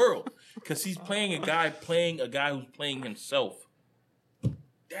actor in the world because he's playing a guy who's playing himself.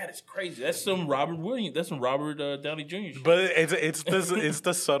 That is crazy. That's some Robert Williams. That's some Robert Downey Jr. shit. But it's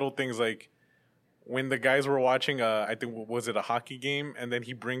the subtle things like when the guys were watching, I think was it a hockey game, and then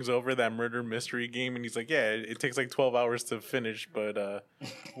he brings over that murder mystery game, and he's like, "Yeah, it takes like 12 hours to finish, but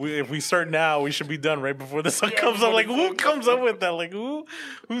if we start now, we should be done right before the sun comes up." Like, who comes up with that? Like, who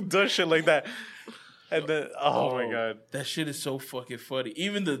does shit like that? And then, oh my god, that shit is so fucking funny.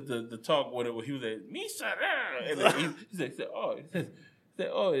 Even the talk when he was like, "Misa," and then he said, "Oh,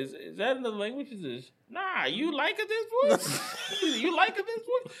 is that another language?" He says, "Nah, you like it this voice? You like it this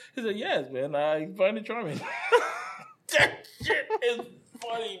voice?" He said, "Yes, man. I find it charming." That shit is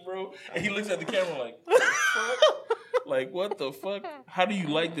funny, bro. And he looks at the camera like, like, what the fuck? How do you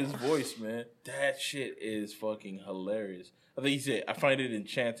like this voice, man? That shit is fucking hilarious. I think he said, "I find it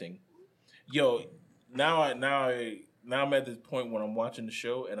enchanting." Yo, now I'm at this point when I'm watching the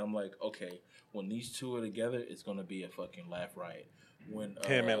show and I'm like, okay, when these two are together, it's gonna be a fucking laugh riot. When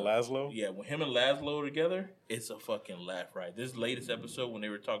him and Laszlo? Yeah, when him and Laszlo are together, it's a fucking laugh riot. This latest episode when they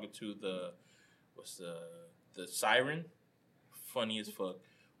were talking to the siren, funny as fuck.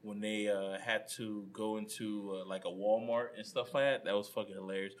 When they had to go into like a Walmart and stuff like that was fucking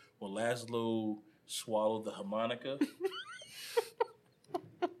hilarious. When Laszlo swallowed the harmonica.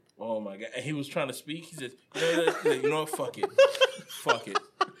 Oh my god! And he was trying to speak. He says, "You know what? Fuck it, fuck it."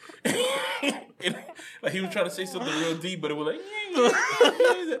 Like he was trying to say something real deep, but it was like,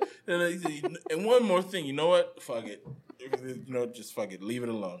 and one more thing. You know what? Fuck it. Just fuck it. Leave it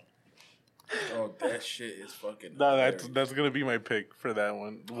alone. Oh, that shit is fucking. No, that's gonna be my pick for that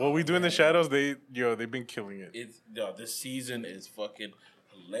one. What We Do in the Shadows, they've been killing it. This season is fucking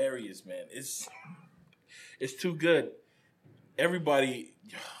hilarious, man. It's too good. Everybody.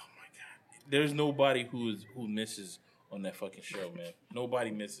 There's nobody who misses on that fucking show, man.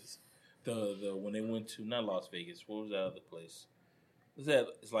 Nobody misses. The when they went to not Las Vegas, what was that other place?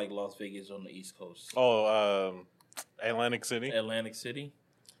 It's like Las Vegas on the East Coast. Oh, Atlantic City. Atlantic City.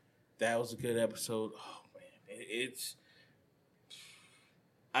 That was a good episode. Oh man,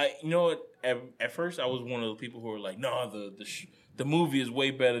 you know what? At first, I was one of the people who were like, "No, the movie is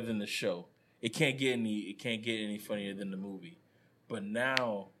way better than the show. It can't get any funnier than the movie." But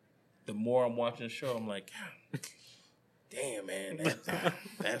now, the more I'm watching the show, I'm like, damn, man,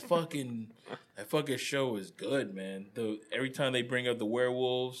 that fucking show is good, man. Every time they bring up the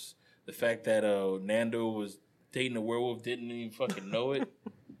werewolves, the fact that Nando was dating a werewolf, didn't even fucking know it.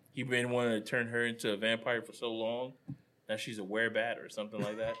 He been wanting to turn her into a vampire for so long. Now she's a werebat or something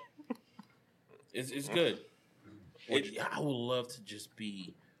like that. It's good. I would love to just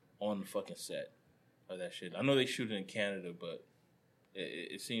be on the fucking set of that shit. I know they shoot it in Canada, but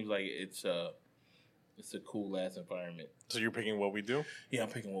it seems like it's a cool ass environment. So you're picking What We Do? Yeah, I'm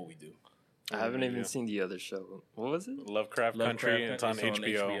picking What We Do. I haven't even seen the other show. What was it? Lovecraft Country. It's on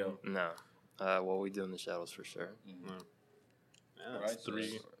HBO. No. What We Do in the Shadows for sure. Mm-hmm. Yeah, that's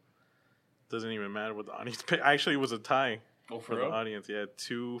three. Doesn't even matter what the audience picked. Actually, it was a tie for the audience. Yeah,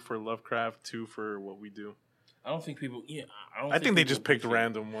 2 for Lovecraft, 2 for What We Do. I don't think people. Yeah, I think they just picked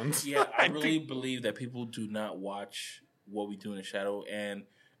random ones. Yeah, I really believe that people do not watch What We Do in the Shadow and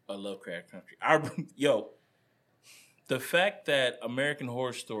a Lovecraft Country. The fact that American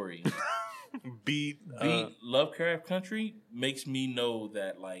Horror Story beat Lovecraft Country makes me know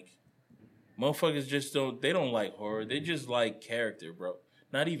that like Motherfuckers just don't like horror. They just like character, bro.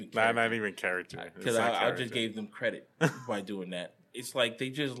 Not even character. Not even character. Because I just gave them credit by doing that. It's like they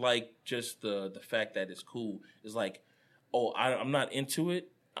just like just the fact that it's cool. It's like, oh, I'm not into it.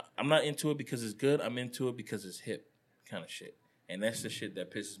 I'm not into it because it's good. I'm into it because it's hip kind of shit. And that's the shit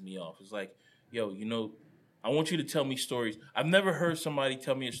that pisses me off. It's like, yo, I want you to tell me stories. I've never heard somebody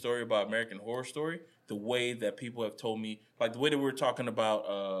tell me a story about American Horror Story the way that people have told me, like the way that we were talking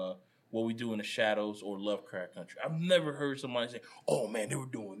about What We Do in the Shadows or Lovecraft Country. I've never heard somebody say, oh man, they were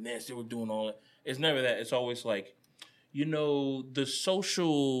doing this, they were doing all that. It's never that. It's always like, the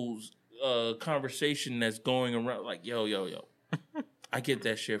social conversation that's going around, like, yo. I get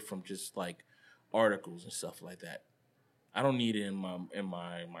that shit from just like articles and stuff like that. I don't need it in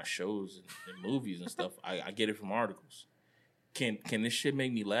my shows and movies and stuff. I get it from articles. Can this shit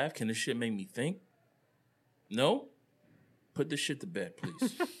make me laugh? Can this shit make me think? No? Put this shit to bed,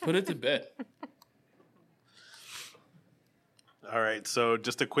 please. Put it to bed. All right, so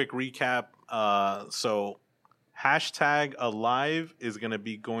just a quick recap. So #Alive is going to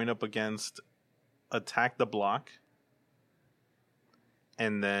be going up against Attack the Block.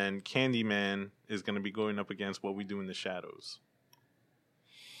 And then Candyman is going to be going up against What We Do in the Shadows.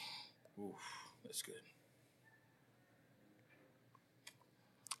 Oof, that's good.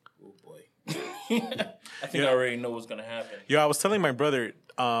 Oh, boy. I think I already know what's going to happen. Yeah, I was telling my brother,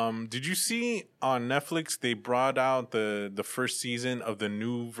 did you see on Netflix they brought out the first season of the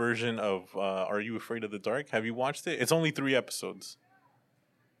new version of Are You Afraid of the Dark? Have you watched it? It's only 3 episodes.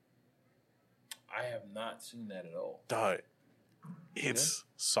 I have not seen that at all. Duh, it's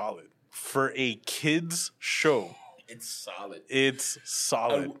solid. For a kid's show, It's solid. it's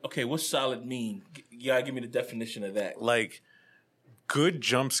solid. Okay, what's solid mean? You gotta give me the definition of that. Like, good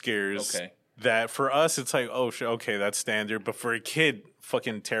jump scares. Okay. That for us, it's like, oh, shit, okay, that's standard. But for a kid,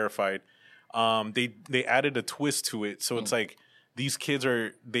 fucking terrified. They added a twist to it. So it's like these kids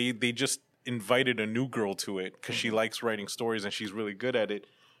they just invited a new girl to it because she likes writing stories and she's really good at it.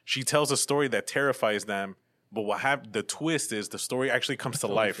 She tells a story that terrifies them. But the twist is the story actually comes to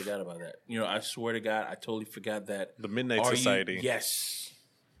life. I forgot about that. I swear to God, I totally forgot that. The Midnight Society. Yes.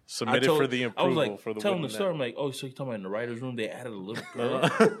 Submitted for the approval I was like, for the telling the women story. I'm like, oh, so you're talking about in the writer's room, they added a little girl?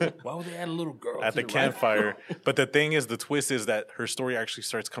 Why would they add a little girl at to the campfire. But the thing is, the twist is that her story actually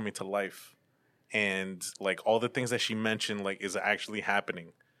starts coming to life. And like all the things that she mentioned, like, is actually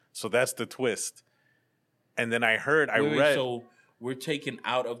happening. So that's the twist. And then I read. So we're taken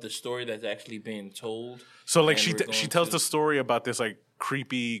out of the story that's actually being told. So like she tells the story about this like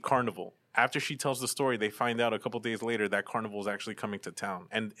creepy carnival. After she tells the story, they find out a couple days later that carnival is actually coming to town,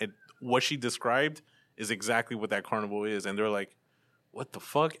 and what she described is exactly what that carnival is. And they're like, "What the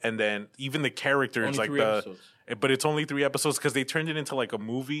fuck?" And then even the characters, Only 3 episodes. But it's only 3 episodes because they turned it into like a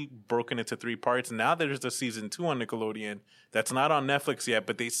movie broken into 3 parts. Now there's a season 2 on Nickelodeon that's not on Netflix yet,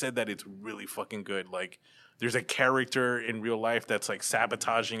 but they said that it's really fucking good. Like, there's a character in real life that's like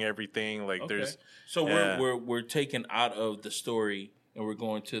sabotaging everything. Like, there's we're taken out of the story and we're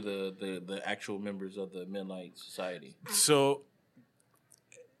going to the actual members of the Midnight Society. So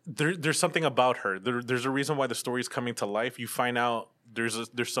there's something about her. There's a reason why the story is coming to life. You find out there's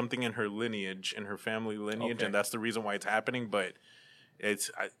something in her lineage, in her family lineage, and that's the reason why it's happening. But I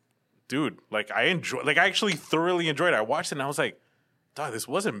actually thoroughly enjoyed it. I watched it and I was like, "Dog, this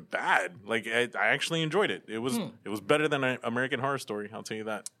wasn't bad." Like, I actually enjoyed it. It was better than an American Horror Story. I'll tell you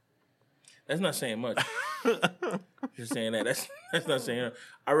that. That's not saying much. Just saying that. That's not saying much.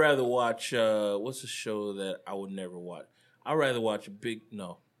 I'd rather watch what's a show that I would never watch? I'd rather watch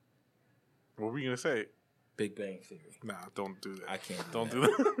What were you gonna say? Big Bang Theory. Nah, don't do that. I can't. Don't do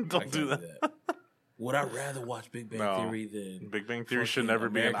that. Don't do that. Would I rather watch Big Bang Theory than Big Bang Theory should never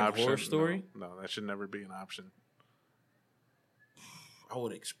be an American option. Horror Story? No, that should never be an option. I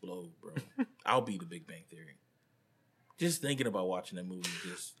would explode, bro. I'll be the Big Bang Theory. Just thinking about watching that movie.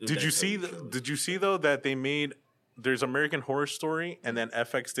 Did you see though that they made there's American Horror Story and then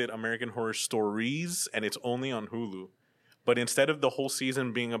FX did American Horror Stories and it's only on Hulu. But instead of the whole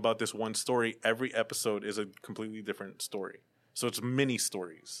season being about this one story, every episode is a completely different story. So it's mini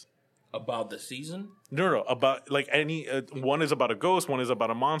stories. About the season? No, about like any one is about a ghost, one is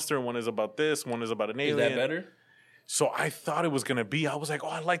about a monster, one is about this, one is about an alien. Is that better? So I thought it was gonna be. I was like, oh,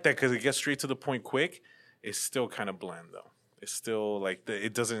 I like that because it gets straight to the point quick. It's still kind of bland though. It's still like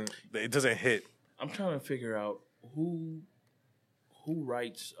it doesn't hit. I'm trying to figure out who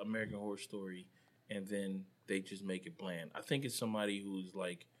writes American Horror Story and then they just make it bland. I think it's somebody who's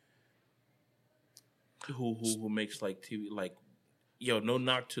like who makes like TV, like, no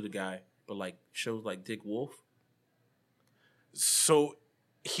knock to the guy, but like shows like Dick Wolf. So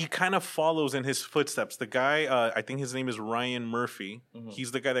he kind of follows in his footsteps. The guy, I think his name is Ryan Murphy. Mm-hmm.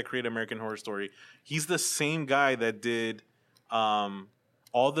 He's the guy that created American Horror Story. He's the same guy that did all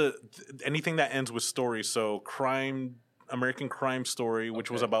anything that ends with story. So American Crime Story, which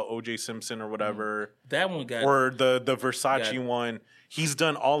was about O.J. Simpson or whatever. That one got... Or the Versace one. He's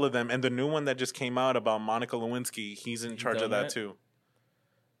done all of them. And the new one that just came out about Monica Lewinsky, he's in charge of that too.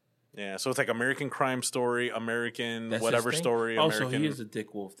 Yeah, so it's like American Crime Story, American whatever story. Also, American... he is a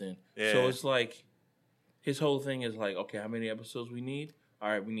Dick Wolf then. Yeah. So it's like, his whole thing is like, okay, how many episodes we need? All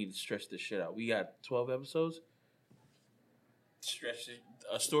right, we need to stretch this shit out. We got 12 episodes. Stretch it.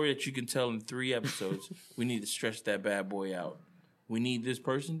 A story that you can tell in 3 episodes. We need to stretch that bad boy out. We need this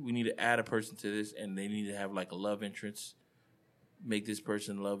person. We need to add a person to this, and they need to have like a love interest. Make this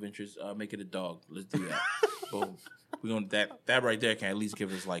person love interest. Make it a dog. Let's do that. Boom. We're gonna that right there can at least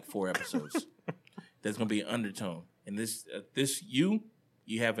give us like 4 episodes. There's gonna be an undertone, and this you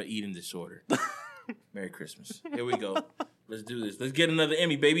have an eating disorder. Merry Christmas. Here we go. Let's do this. Let's get another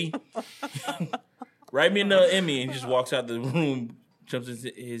Emmy, baby. Write me another Emmy, and he just walks out the room, jumps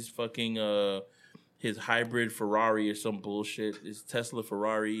into his fucking his hybrid Ferrari or some bullshit. His Tesla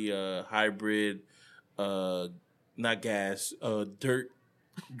Ferrari hybrid, not gas, dirt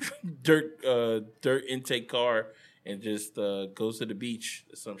intake car. And just goes to the beach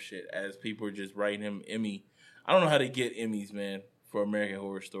or some shit as people are just writing him Emmy. I don't know how they get Emmys, man, for American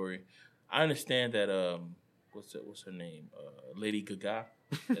Horror Story. I understand that what's her name? Lady Gaga,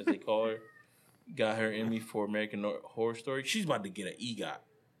 as they call her, got her Emmy for American Horror Story. She's about to get an EGOT.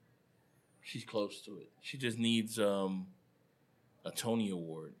 She's close to it. She just needs a Tony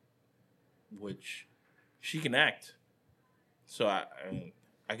Award, which she can act. So I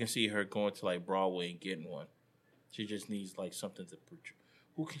can see her going to like Broadway and getting one. She just needs like something to portray.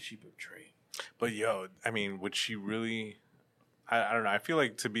 Who can she portray? But yo, I mean, would she really? I don't know. I feel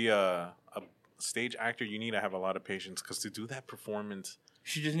like to be a stage actor, you need to have a lot of patience because to do that performance,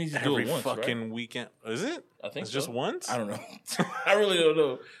 she just needs to do it once, fucking right? weekend. Is it? I think it's so. just once. I don't know. I really don't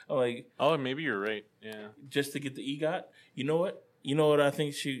know. I'm like, oh, maybe you're right. Yeah, just to get the EGOT. You know what? You know what I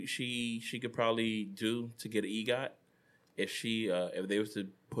think she could probably do to get an EGOT if they was to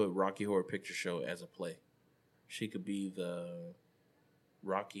put Rocky Horror Picture Show as a play. She could be the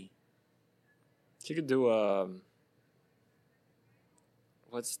Rocky. She could do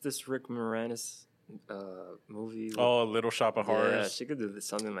what's this Rick Moranis movie? Oh, Little Shop of Horrors. Yeah, she could do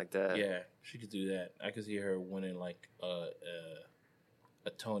something like that. Yeah, she could do that. I could see her winning like a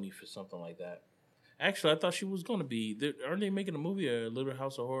Tony for something like that. Actually, I thought she was going to be. Aren't they making a movie, a Little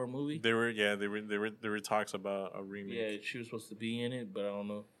House of Horror movie? There were talks about a remake. Yeah, she was supposed to be in it, but I don't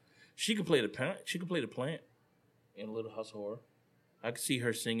know. She could play the plant. She could play the plant in Little House of Horror. I could see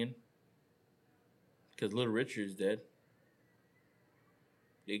her singing because Little Richard is dead.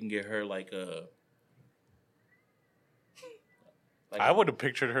 They can get her like a. I would have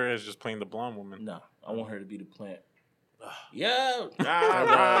pictured her as just playing the blonde woman. No, I want her to be the plant. Yeah,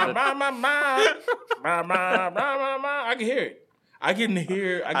 I can hear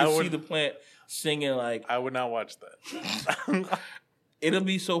it. I can see the plant singing like. I would not watch that. It'll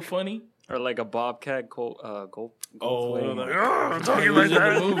be so funny. Or like a Bobcat Gold. Oh, I'm talking he like was in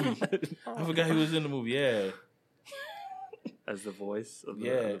that. the movie. I forgot he was in the movie. Yeah, as the voice of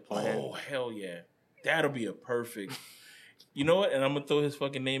the plant. Oh hell yeah, that'll be a perfect. You know what? And I'm gonna throw his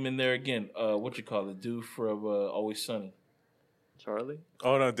fucking name in there again. What you call it? Dude from Always Sunny. Charlie?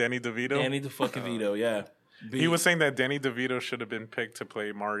 Oh no, Danny DeVito. Danny the fucking Vito. Yeah. He was saying that Danny DeVito should have been picked to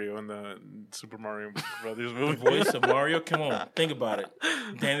play Mario in the Super Mario Brothers movie. The voice of Mario? Come on, think about it.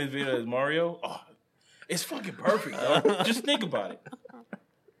 Danny DeVito as Mario? Oh, it's fucking perfect, dog. Just think about it.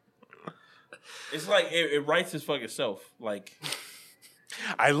 It's like it writes its fucking self. Like,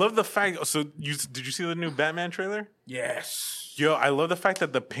 I love the fact. So, did you see the new Batman trailer? Yes. Yo, I love the fact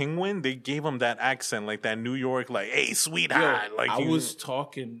that the Penguin, they gave him that accent, like that New York, like, hey, sweetheart. Yo, like I was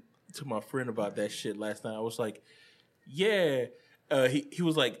talking to my friend about that shit last night. I was like, yeah. He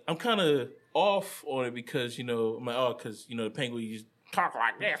was like, I'm kind of off on it because, I'm like, because, the Penguin, you just talk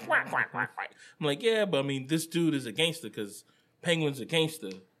like this. I'm like, yeah, but I mean, this dude is a gangster because Penguin's a gangster.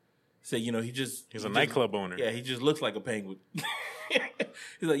 So, he's a nightclub owner. Yeah, he just looks like a penguin.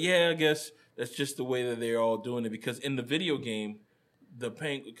 He's like, yeah, I guess that's just the way that they're all doing it because in the video game, the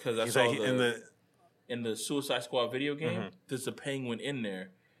penguin, because I saw in the Suicide Squad video game, there's a penguin in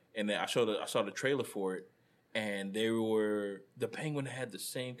there. And then I saw the trailer for it, and the penguin had the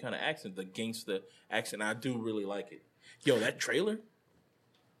same kind of accent, the gangster accent. I do really like it. Yo, that trailer, that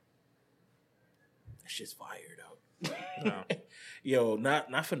shit's fire though. No. Yo,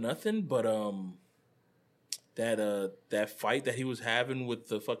 not for nothing, but that fight that he was having with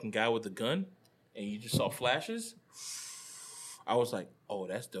the fucking guy with the gun, and you just saw flashes. I was like, oh,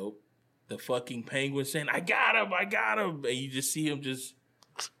 that's dope. The fucking Penguin saying, I got him, and you just see him just.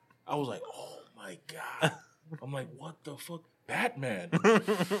 I was like, oh my God. I'm like, what the fuck, Batman?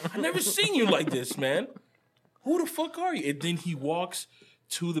 I never seen you like this, man. Who the fuck are you? And then he walks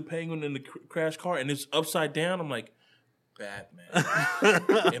to the Penguin in the crash car, and it's upside down. I'm like,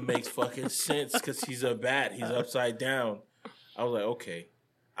 Batman. It makes fucking sense because he's a bat. He's upside down. I was like, okay.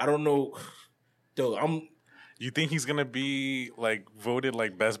 I don't know. Dude, You think he's gonna be like voted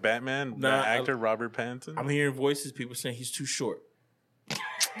like best Batman? Nah, Actor Robert Pattinson. I'm hearing voices, people saying he's too short.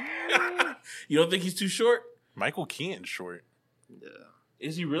 You don't think he's too short? Michael Keaton's short. Yeah.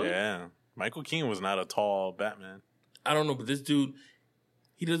 Is he really? Yeah. Michael Keaton was not a tall Batman. I don't know, but this dude,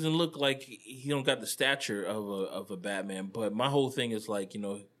 he doesn't look like he don't got the stature of a Batman. But my whole thing is like,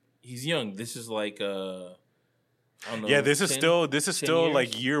 he's young. This is like I don't know. Yeah, this is still years?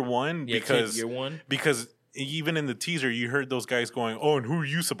 like year one Yeah, because year one. Because even in the teaser you heard those guys going, "Oh, and who are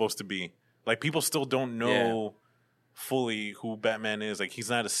you supposed to be?" Like people still don't know fully who Batman is. Like he's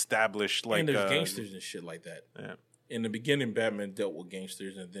not established like and there's gangsters and shit like that. Yeah. In the beginning, Batman dealt with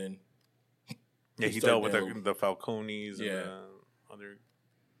gangsters, and then he dealt with the Falcones and Yeah. the other.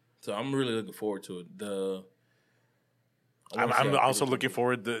 So I'm really looking forward to it. I'm also looking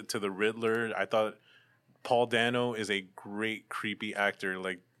forward to the Riddler. I thought Paul Dano is a great creepy actor.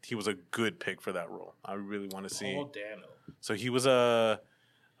 Like he was a good pick for that role. I really want to see. Paul Dano. So he was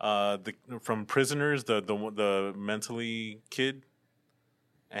from Prisoners, the mentally kid,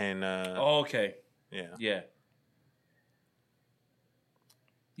 and okay. yeah.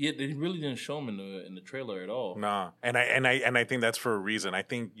 Yeah, they really didn't show him in the trailer at all. Nah, and I think that's for a reason. I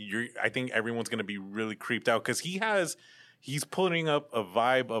think everyone's gonna be really creeped out because he's putting up a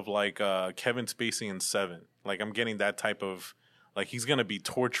vibe of like Kevin Spacey in Seven. Like I'm getting that type of like he's gonna be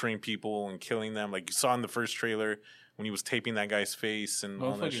torturing people and killing them. Like you saw in the first trailer when he was taping that guy's face and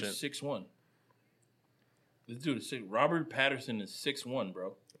all that shit. 6'1". This dude is 6'. Robert Pattinson is 6'1",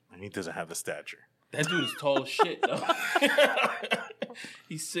 bro. And he doesn't have the stature. That dude is tall as shit, though.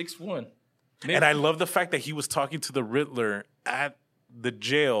 He's 6'1". And I love the fact that he was talking to the Riddler at the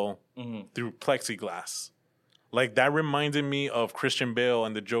jail through plexiglass. Like, that reminded me of Christian Bale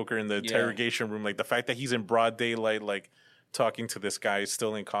and the Joker in the interrogation room. Like, the fact that he's in broad daylight, like, talking to this guy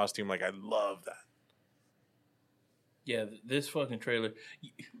still in costume. Like, I love that. Yeah, this fucking trailer.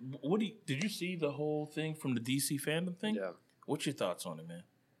 Did you see the whole thing from the DC fandom thing? Yeah. What's your thoughts on it, man?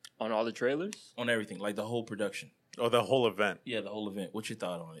 On all the trailers? On everything, like the whole production. Oh, the whole event. Yeah, the whole event. What's your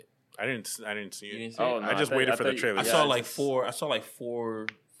thought on it? I didn't see it. You didn't see it? Oh, no, I just waited for the trailer. I saw like four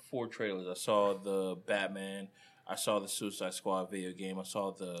trailers. I saw the Batman. I saw the Suicide Squad video game. I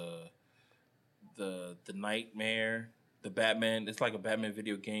saw the Nightmare. The Batman. It's like a Batman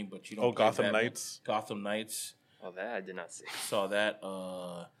video game, but you don't. Gotham Batman. Knights. Gotham Knights. Oh, that I did not see. Saw that.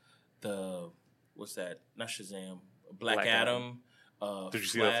 What's that? Not Shazam. Black Adam. Did you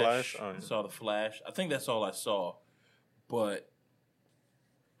see the Flash? Oh, yeah. Saw the Flash. I think that's all I saw. But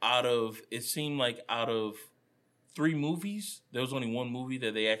it seemed like out of 3 movies, there was only one movie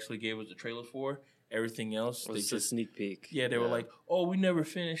that they actually gave us a trailer for. Everything else, it was just a sneak peek. Yeah, they were like, "Oh, we never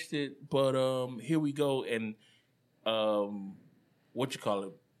finished it, but here we go." And to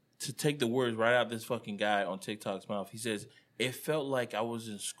take the words right out of this fucking guy on TikTok's mouth, he says, "It felt like I was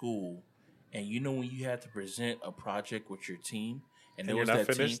in school, and when you had to present a project with your team." And there was that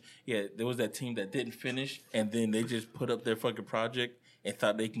finished? There was that team that didn't finish, and then they just put up their fucking project and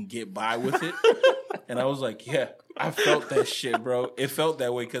thought they can get by with it. And I was like, yeah, I felt that shit, bro. It felt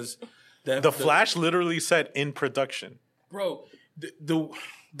that way because the Flash literally said in production, bro.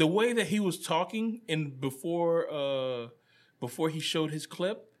 The way that he was talking before he showed his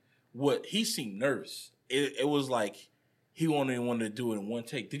clip, he seemed nervous. It was like he only wanted to do it in one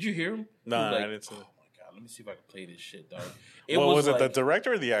take. Did you hear him? No, like, I didn't see it. Let me see if I can play this shit, dog. Was it the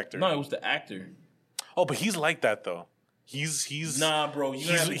director or the actor? No, it was the actor. Oh, but he's like that though. He's nah, bro.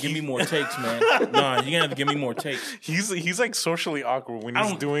 You have to give me more takes, man. Nah, you gonna have to give me more takes. He's like socially awkward when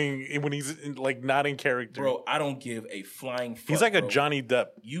he's like not in character. Bro, I don't give a flying fuck. He's like bro. a Johnny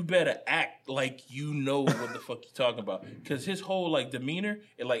Depp. You better act like you know what the fuck you're talking about, because his whole like demeanor,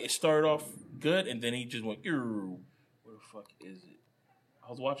 it started off good and then he just went, "Where the fuck is it?" I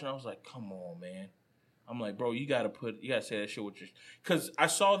was watching. I was like, "Come on, man." I'm like, bro, you gotta say that shit with your, because I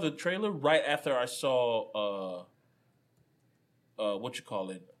saw the trailer right after I saw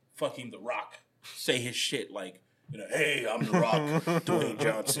fucking The Rock say his shit like, hey, I'm The Rock, Dwayne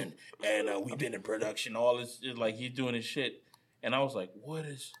Johnson, and we've been in production, all this, like he's doing his shit, and I was like, what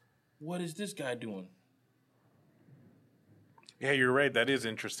is this guy doing? Yeah, you're right. That is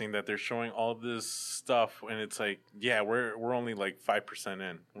interesting that they're showing all this stuff, and it's like, yeah, we're only like 5%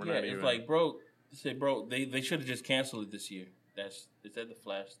 in. We're Yeah, not it's even. like, bro, they should have just canceled it this year. Is that The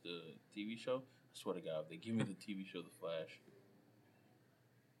Flash, the TV show? I swear to God, if they give me the TV show, The Flash.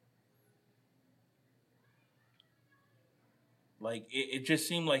 Like, it just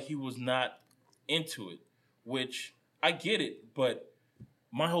seemed like he was not into it, which I get it, but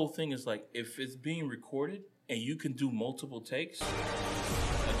my whole thing is like, if it's being recorded and you can do multiple takes.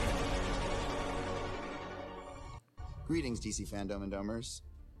 Greetings, DC fandom and domers.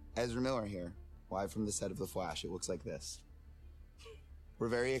 Ezra Miller here, live from the set of The Flash. It looks like this. We're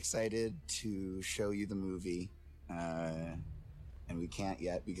very excited to show you the movie, and we can't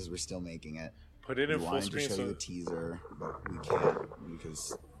yet because we're still making it. Put it in full wanted screen. to show So you a teaser, but we can't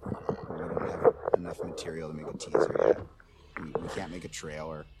because we don't have enough material to make a teaser yet. We can't make a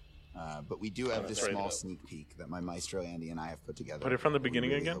trailer. But we do have this small sneak peek that my maestro Andy and I have put together. Put it from the that we beginning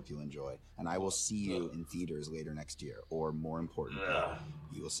really again. Hope you'll enjoy, and I will see you in theaters later next year, or more importantly,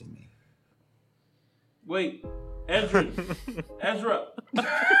 you will see me. Wait, Ezra. Ezra.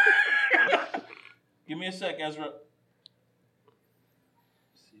 Give me a sec, Ezra.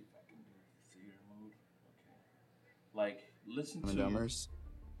 See if I can do theater mode. Okay. Like, listen to Domers,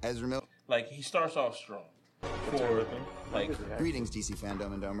 Ezra Miller. Like, he starts off strong. For, like, Greetings, DC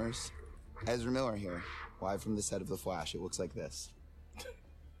fandom and domers. Ezra Miller here, live from the set of The Flash. It looks like this.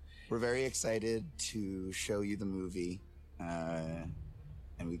 We're very excited to show you the movie, and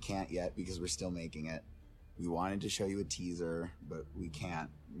we can't yet because we're still making it. We wanted to show you a teaser, but we can't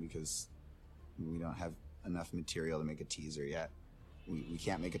because we don't have enough material to make a teaser yet. We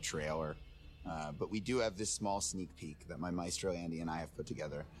can't make a trailer. But we do have this small sneak peek that my maestro Andy and I have put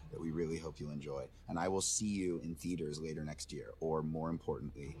together that we really hope you'll enjoy. And I will see you in theaters later next year, or more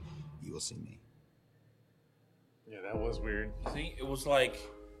importantly, you will see me. Yeah, that was weird. see, it was like,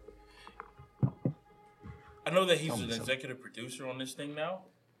 I know that he's an executive producer on this thing now,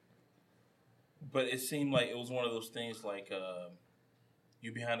 but it seemed like it was one of those things like,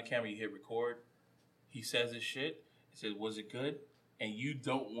 you behind the camera, you hit record, he says his shit, he says, was it good? And you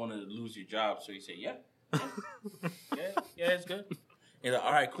don't want to lose your job, so you say, yeah, it's good. And like,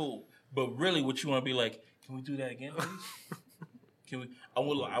 all right, cool. But really, what you want to be like, can we do that again, please? Can we? I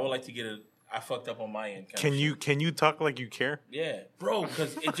would like to get I fucked up on my end. Can you talk like you care? Yeah, bro,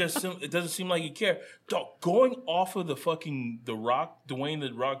 because it doesn't seem like you care. Dog, going off of Dwayne the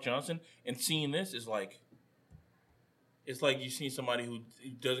Rock Johnson, and seeing this is like, it's like you seen somebody who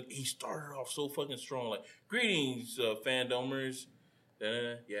doesn't. He started off so fucking strong, like, greetings, fandomers.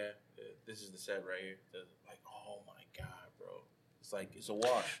 This is the set right here. Like, oh my god, bro, it's like it's a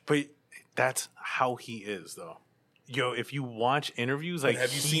wash. But that's how he is, though. Yo, if you watch interviews, like,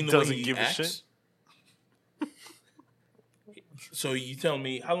 have you he seen the doesn't way he give acts? a shit. So you tell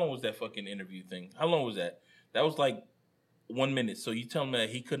me, how long was that fucking interview thing? How long was that? That was like 1 minute. So you tell me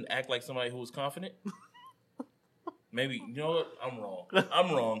that he couldn't act like somebody who was confident? Maybe, you know what? I'm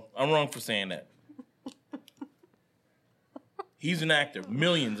wrong. I'm wrong for saying that. He's an actor,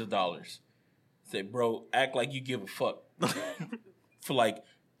 millions of dollars. Say, bro, act like you give a fuck for like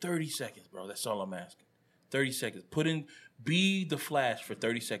 30 seconds, bro. That's all I'm asking. 30 seconds. Be the Flash for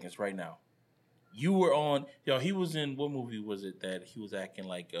 30 seconds right now. You were on, he was in, what movie was it that he was acting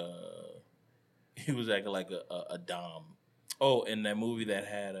like a Dom? Oh, in that movie that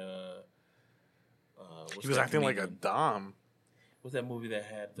had He was acting like a Dom. What's that movie that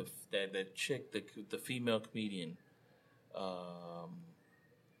had that chick, the female comedian?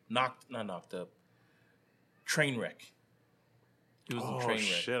 Not knocked up. Trainwreck. He was in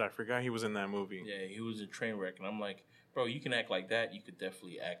Trainwreck. Shit, I forgot he was in that movie. Yeah, he was in Trainwreck, and I'm like, bro, you can act like that. You could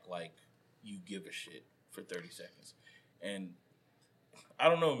definitely act like you give a shit for 30 seconds. And I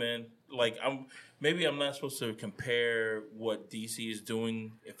don't know, man. Like, I'm not supposed to compare what DC is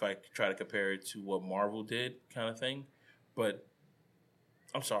doing if I try to compare it to what Marvel did, kind of thing. But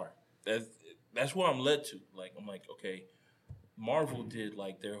I'm sorry. That's what I'm led to. Like, I'm like, okay, Marvel did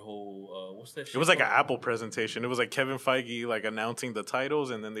like their whole what's that shit? It was like an called? Apple presentation. It was like Kevin Feige like announcing the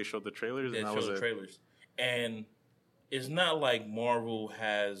titles, and then they showed the trailers, and that was it. Trailers. And it's not like Marvel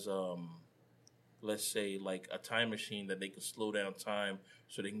has let's say like a time machine that they can slow down time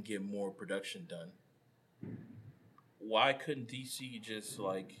so they can get more production done. Why couldn't DC just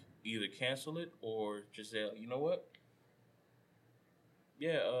like either cancel it or just say, you know what?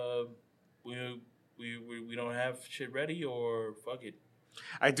 Yeah, we don't have shit ready, or fuck it.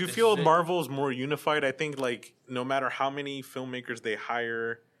 I do feel Marvel's more unified. I think like no matter how many filmmakers they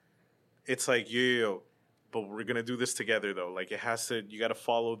hire, it's like yo, but we're gonna do this together though. Like it has to. You got to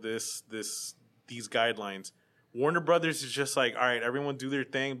follow these guidelines. Warner Brothers is just like, all right, everyone do their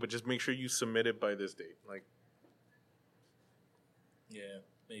thing, but just make sure you submit it by this date. Like, Yeah,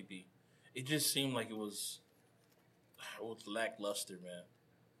 maybe. It just seemed like it was lackluster, man.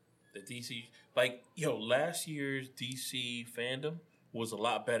 The DC, like, last year's DC fandom was a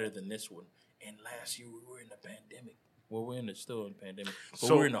lot better than this one. And last year we were in the pandemic. Well, we're still in the pandemic, but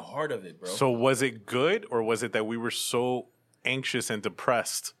we're in the heart of it, bro. So was it good, or was it that we were so anxious and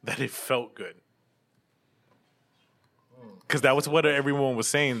depressed that it felt good? Because that was what everyone was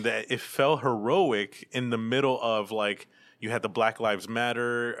saying, that it felt heroic in the middle of, like, you had the Black Lives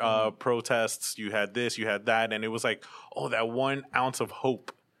Matter protests, you had this, you had that, and it was like, oh, that 1 ounce of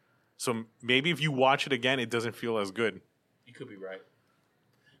hope. So maybe if you watch it again, it doesn't feel as good. You could be right.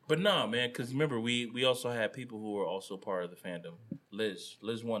 But nah, man, because remember, we also had people who were also part of the fandom. Liz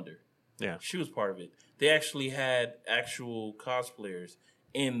Wonder. Yeah. She was part of it. They actually had actual cosplayers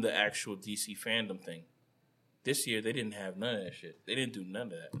in the actual DC fandom thing. This year, they didn't have none of that shit. They didn't do none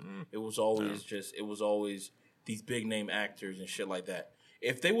of that. It was always these big name actors and shit like that.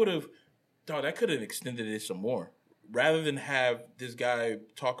 If they would have, that could have extended it some more. Rather than have this guy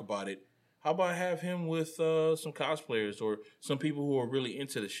talk about it, how about have him with some cosplayers or some people who are really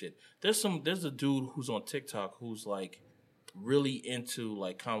into the shit? There's a dude who's on TikTok who's like really into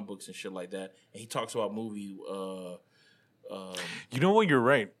like comic books and shit like that, and he talks about movie. You know what? You're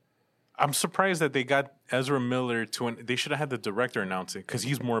right. I'm surprised that they got Ezra Miller they should have had the director announce it because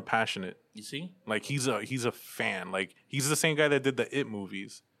he's more passionate. You see, like he's a fan. Like he's the same guy that did the It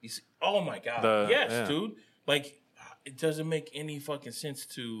movies. You see, oh my god, dude. Like it doesn't make any fucking sense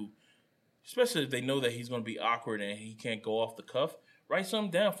to, especially if they know that he's going to be awkward and he can't go off the cuff. Write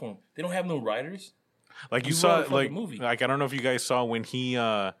something down for him. They don't have no writers. Like you saw, like I don't know if you guys saw when he.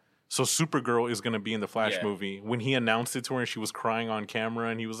 So Supergirl is going to be in the Flash movie. When he announced it to her, and she was crying on camera,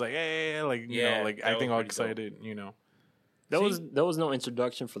 and he was like, "Hey, like you know, like acting all excited." Dope. You know, there was no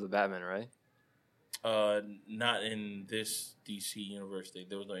introduction for the Batman, right? Not in this DC universe.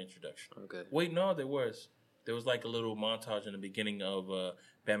 There was no introduction. Okay. Wait, no, there was. There was like a little montage in the beginning of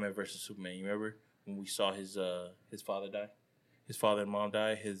Batman versus Superman. You remember when we saw his father die? His father and mom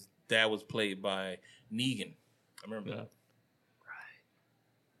die. His dad was played by Negan. I remember that.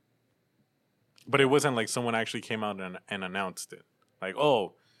 But it wasn't like someone actually came out and announced it. Like,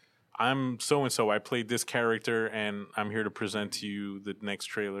 oh, I'm so-and-so. I played this character, and I'm here to present to you the next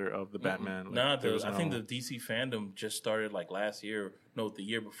trailer of the Batman. Like, I think the DC fandom just started like last year. No, the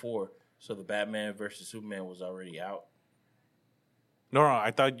year before. So the Batman versus Superman was already out. No, I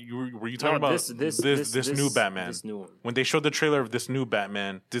thought were you talking about this new Batman? This new one. When they showed the trailer of this new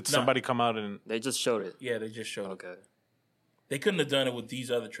Batman, did somebody come out and... They just showed it. Yeah, they just showed it. Okay. They couldn't have done it with these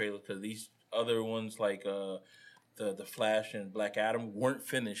other trailers because these other ones like the Flash and Black Adam weren't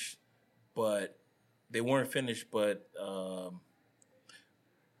finished, but they just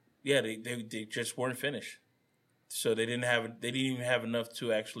weren't finished. So they didn't even have enough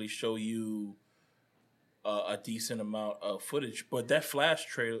to actually show you a decent amount of footage. But that Flash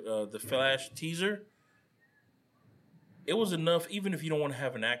trailer, the Flash teaser, it was enough. Even if you don't want to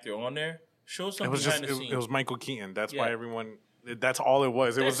have an actor on there, show something behind the scenes. It was Michael Keaton. That's why everyone. That's all it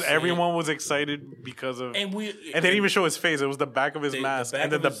was. Everyone was excited because of, and they didn't even show his face. It was the back of his mask,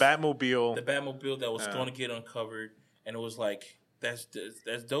 and then the Batmobile that was going to get uncovered, and it was like that's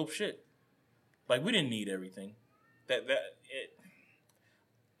dope shit. Like we didn't need everything.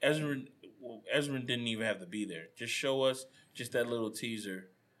 Ezra didn't even have to be there. Just show us just that little teaser.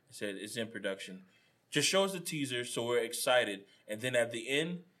 It said it's in production. Just show us the teaser so we're excited, and then at the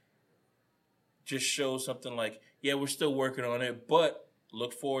end, just show something like, yeah, we're still working on it, but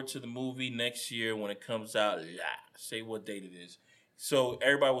look forward to the movie next year when it comes out. Say what date it is. So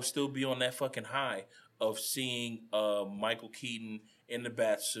everybody will still be on that fucking high of seeing Michael Keaton in the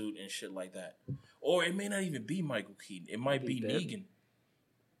bat suit and shit like that. Or it may not even be Michael Keaton. It might be Negan.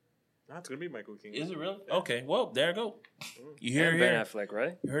 No, it's going to be Michael Keaton. Is it really? Okay, well, there I go. You hear it Ben Affleck,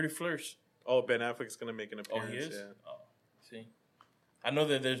 right? You heard it first. Oh, Ben Affleck's going to make an appearance. Oh, he is? Yeah. Oh, see. I know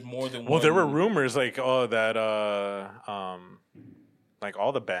that there's more than one. Well, there were rumors like, that like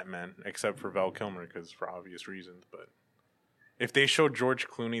all the Batman except for Val Kilmer because for obvious reasons. But if they show George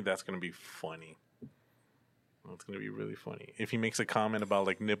Clooney, that's going to be funny. It's going to be really funny. If he makes a comment about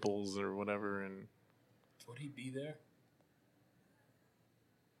like nipples or whatever. And would he be there?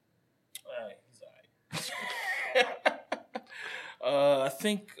 He's all right. I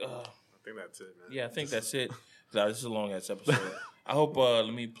think that's it, man. Yeah, I think that's it. No, this is a long ass episode. I hope.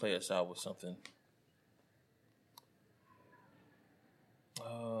 Let me play us out with something.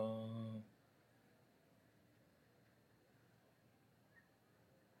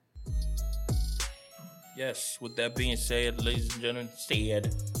 Yes, with that being said, ladies and gentlemen,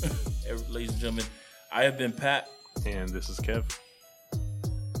 ladies and gentlemen, I have been Pat. And this is Kev.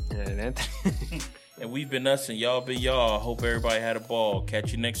 And Anthony. And we've been us and y'all been y'all. Hope everybody had a ball.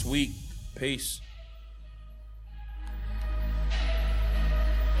 Catch you next week. Peace.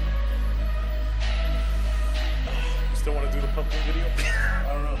 Still want to do the pumpkin video?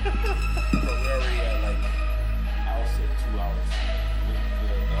 I don't know. Bro, we're already at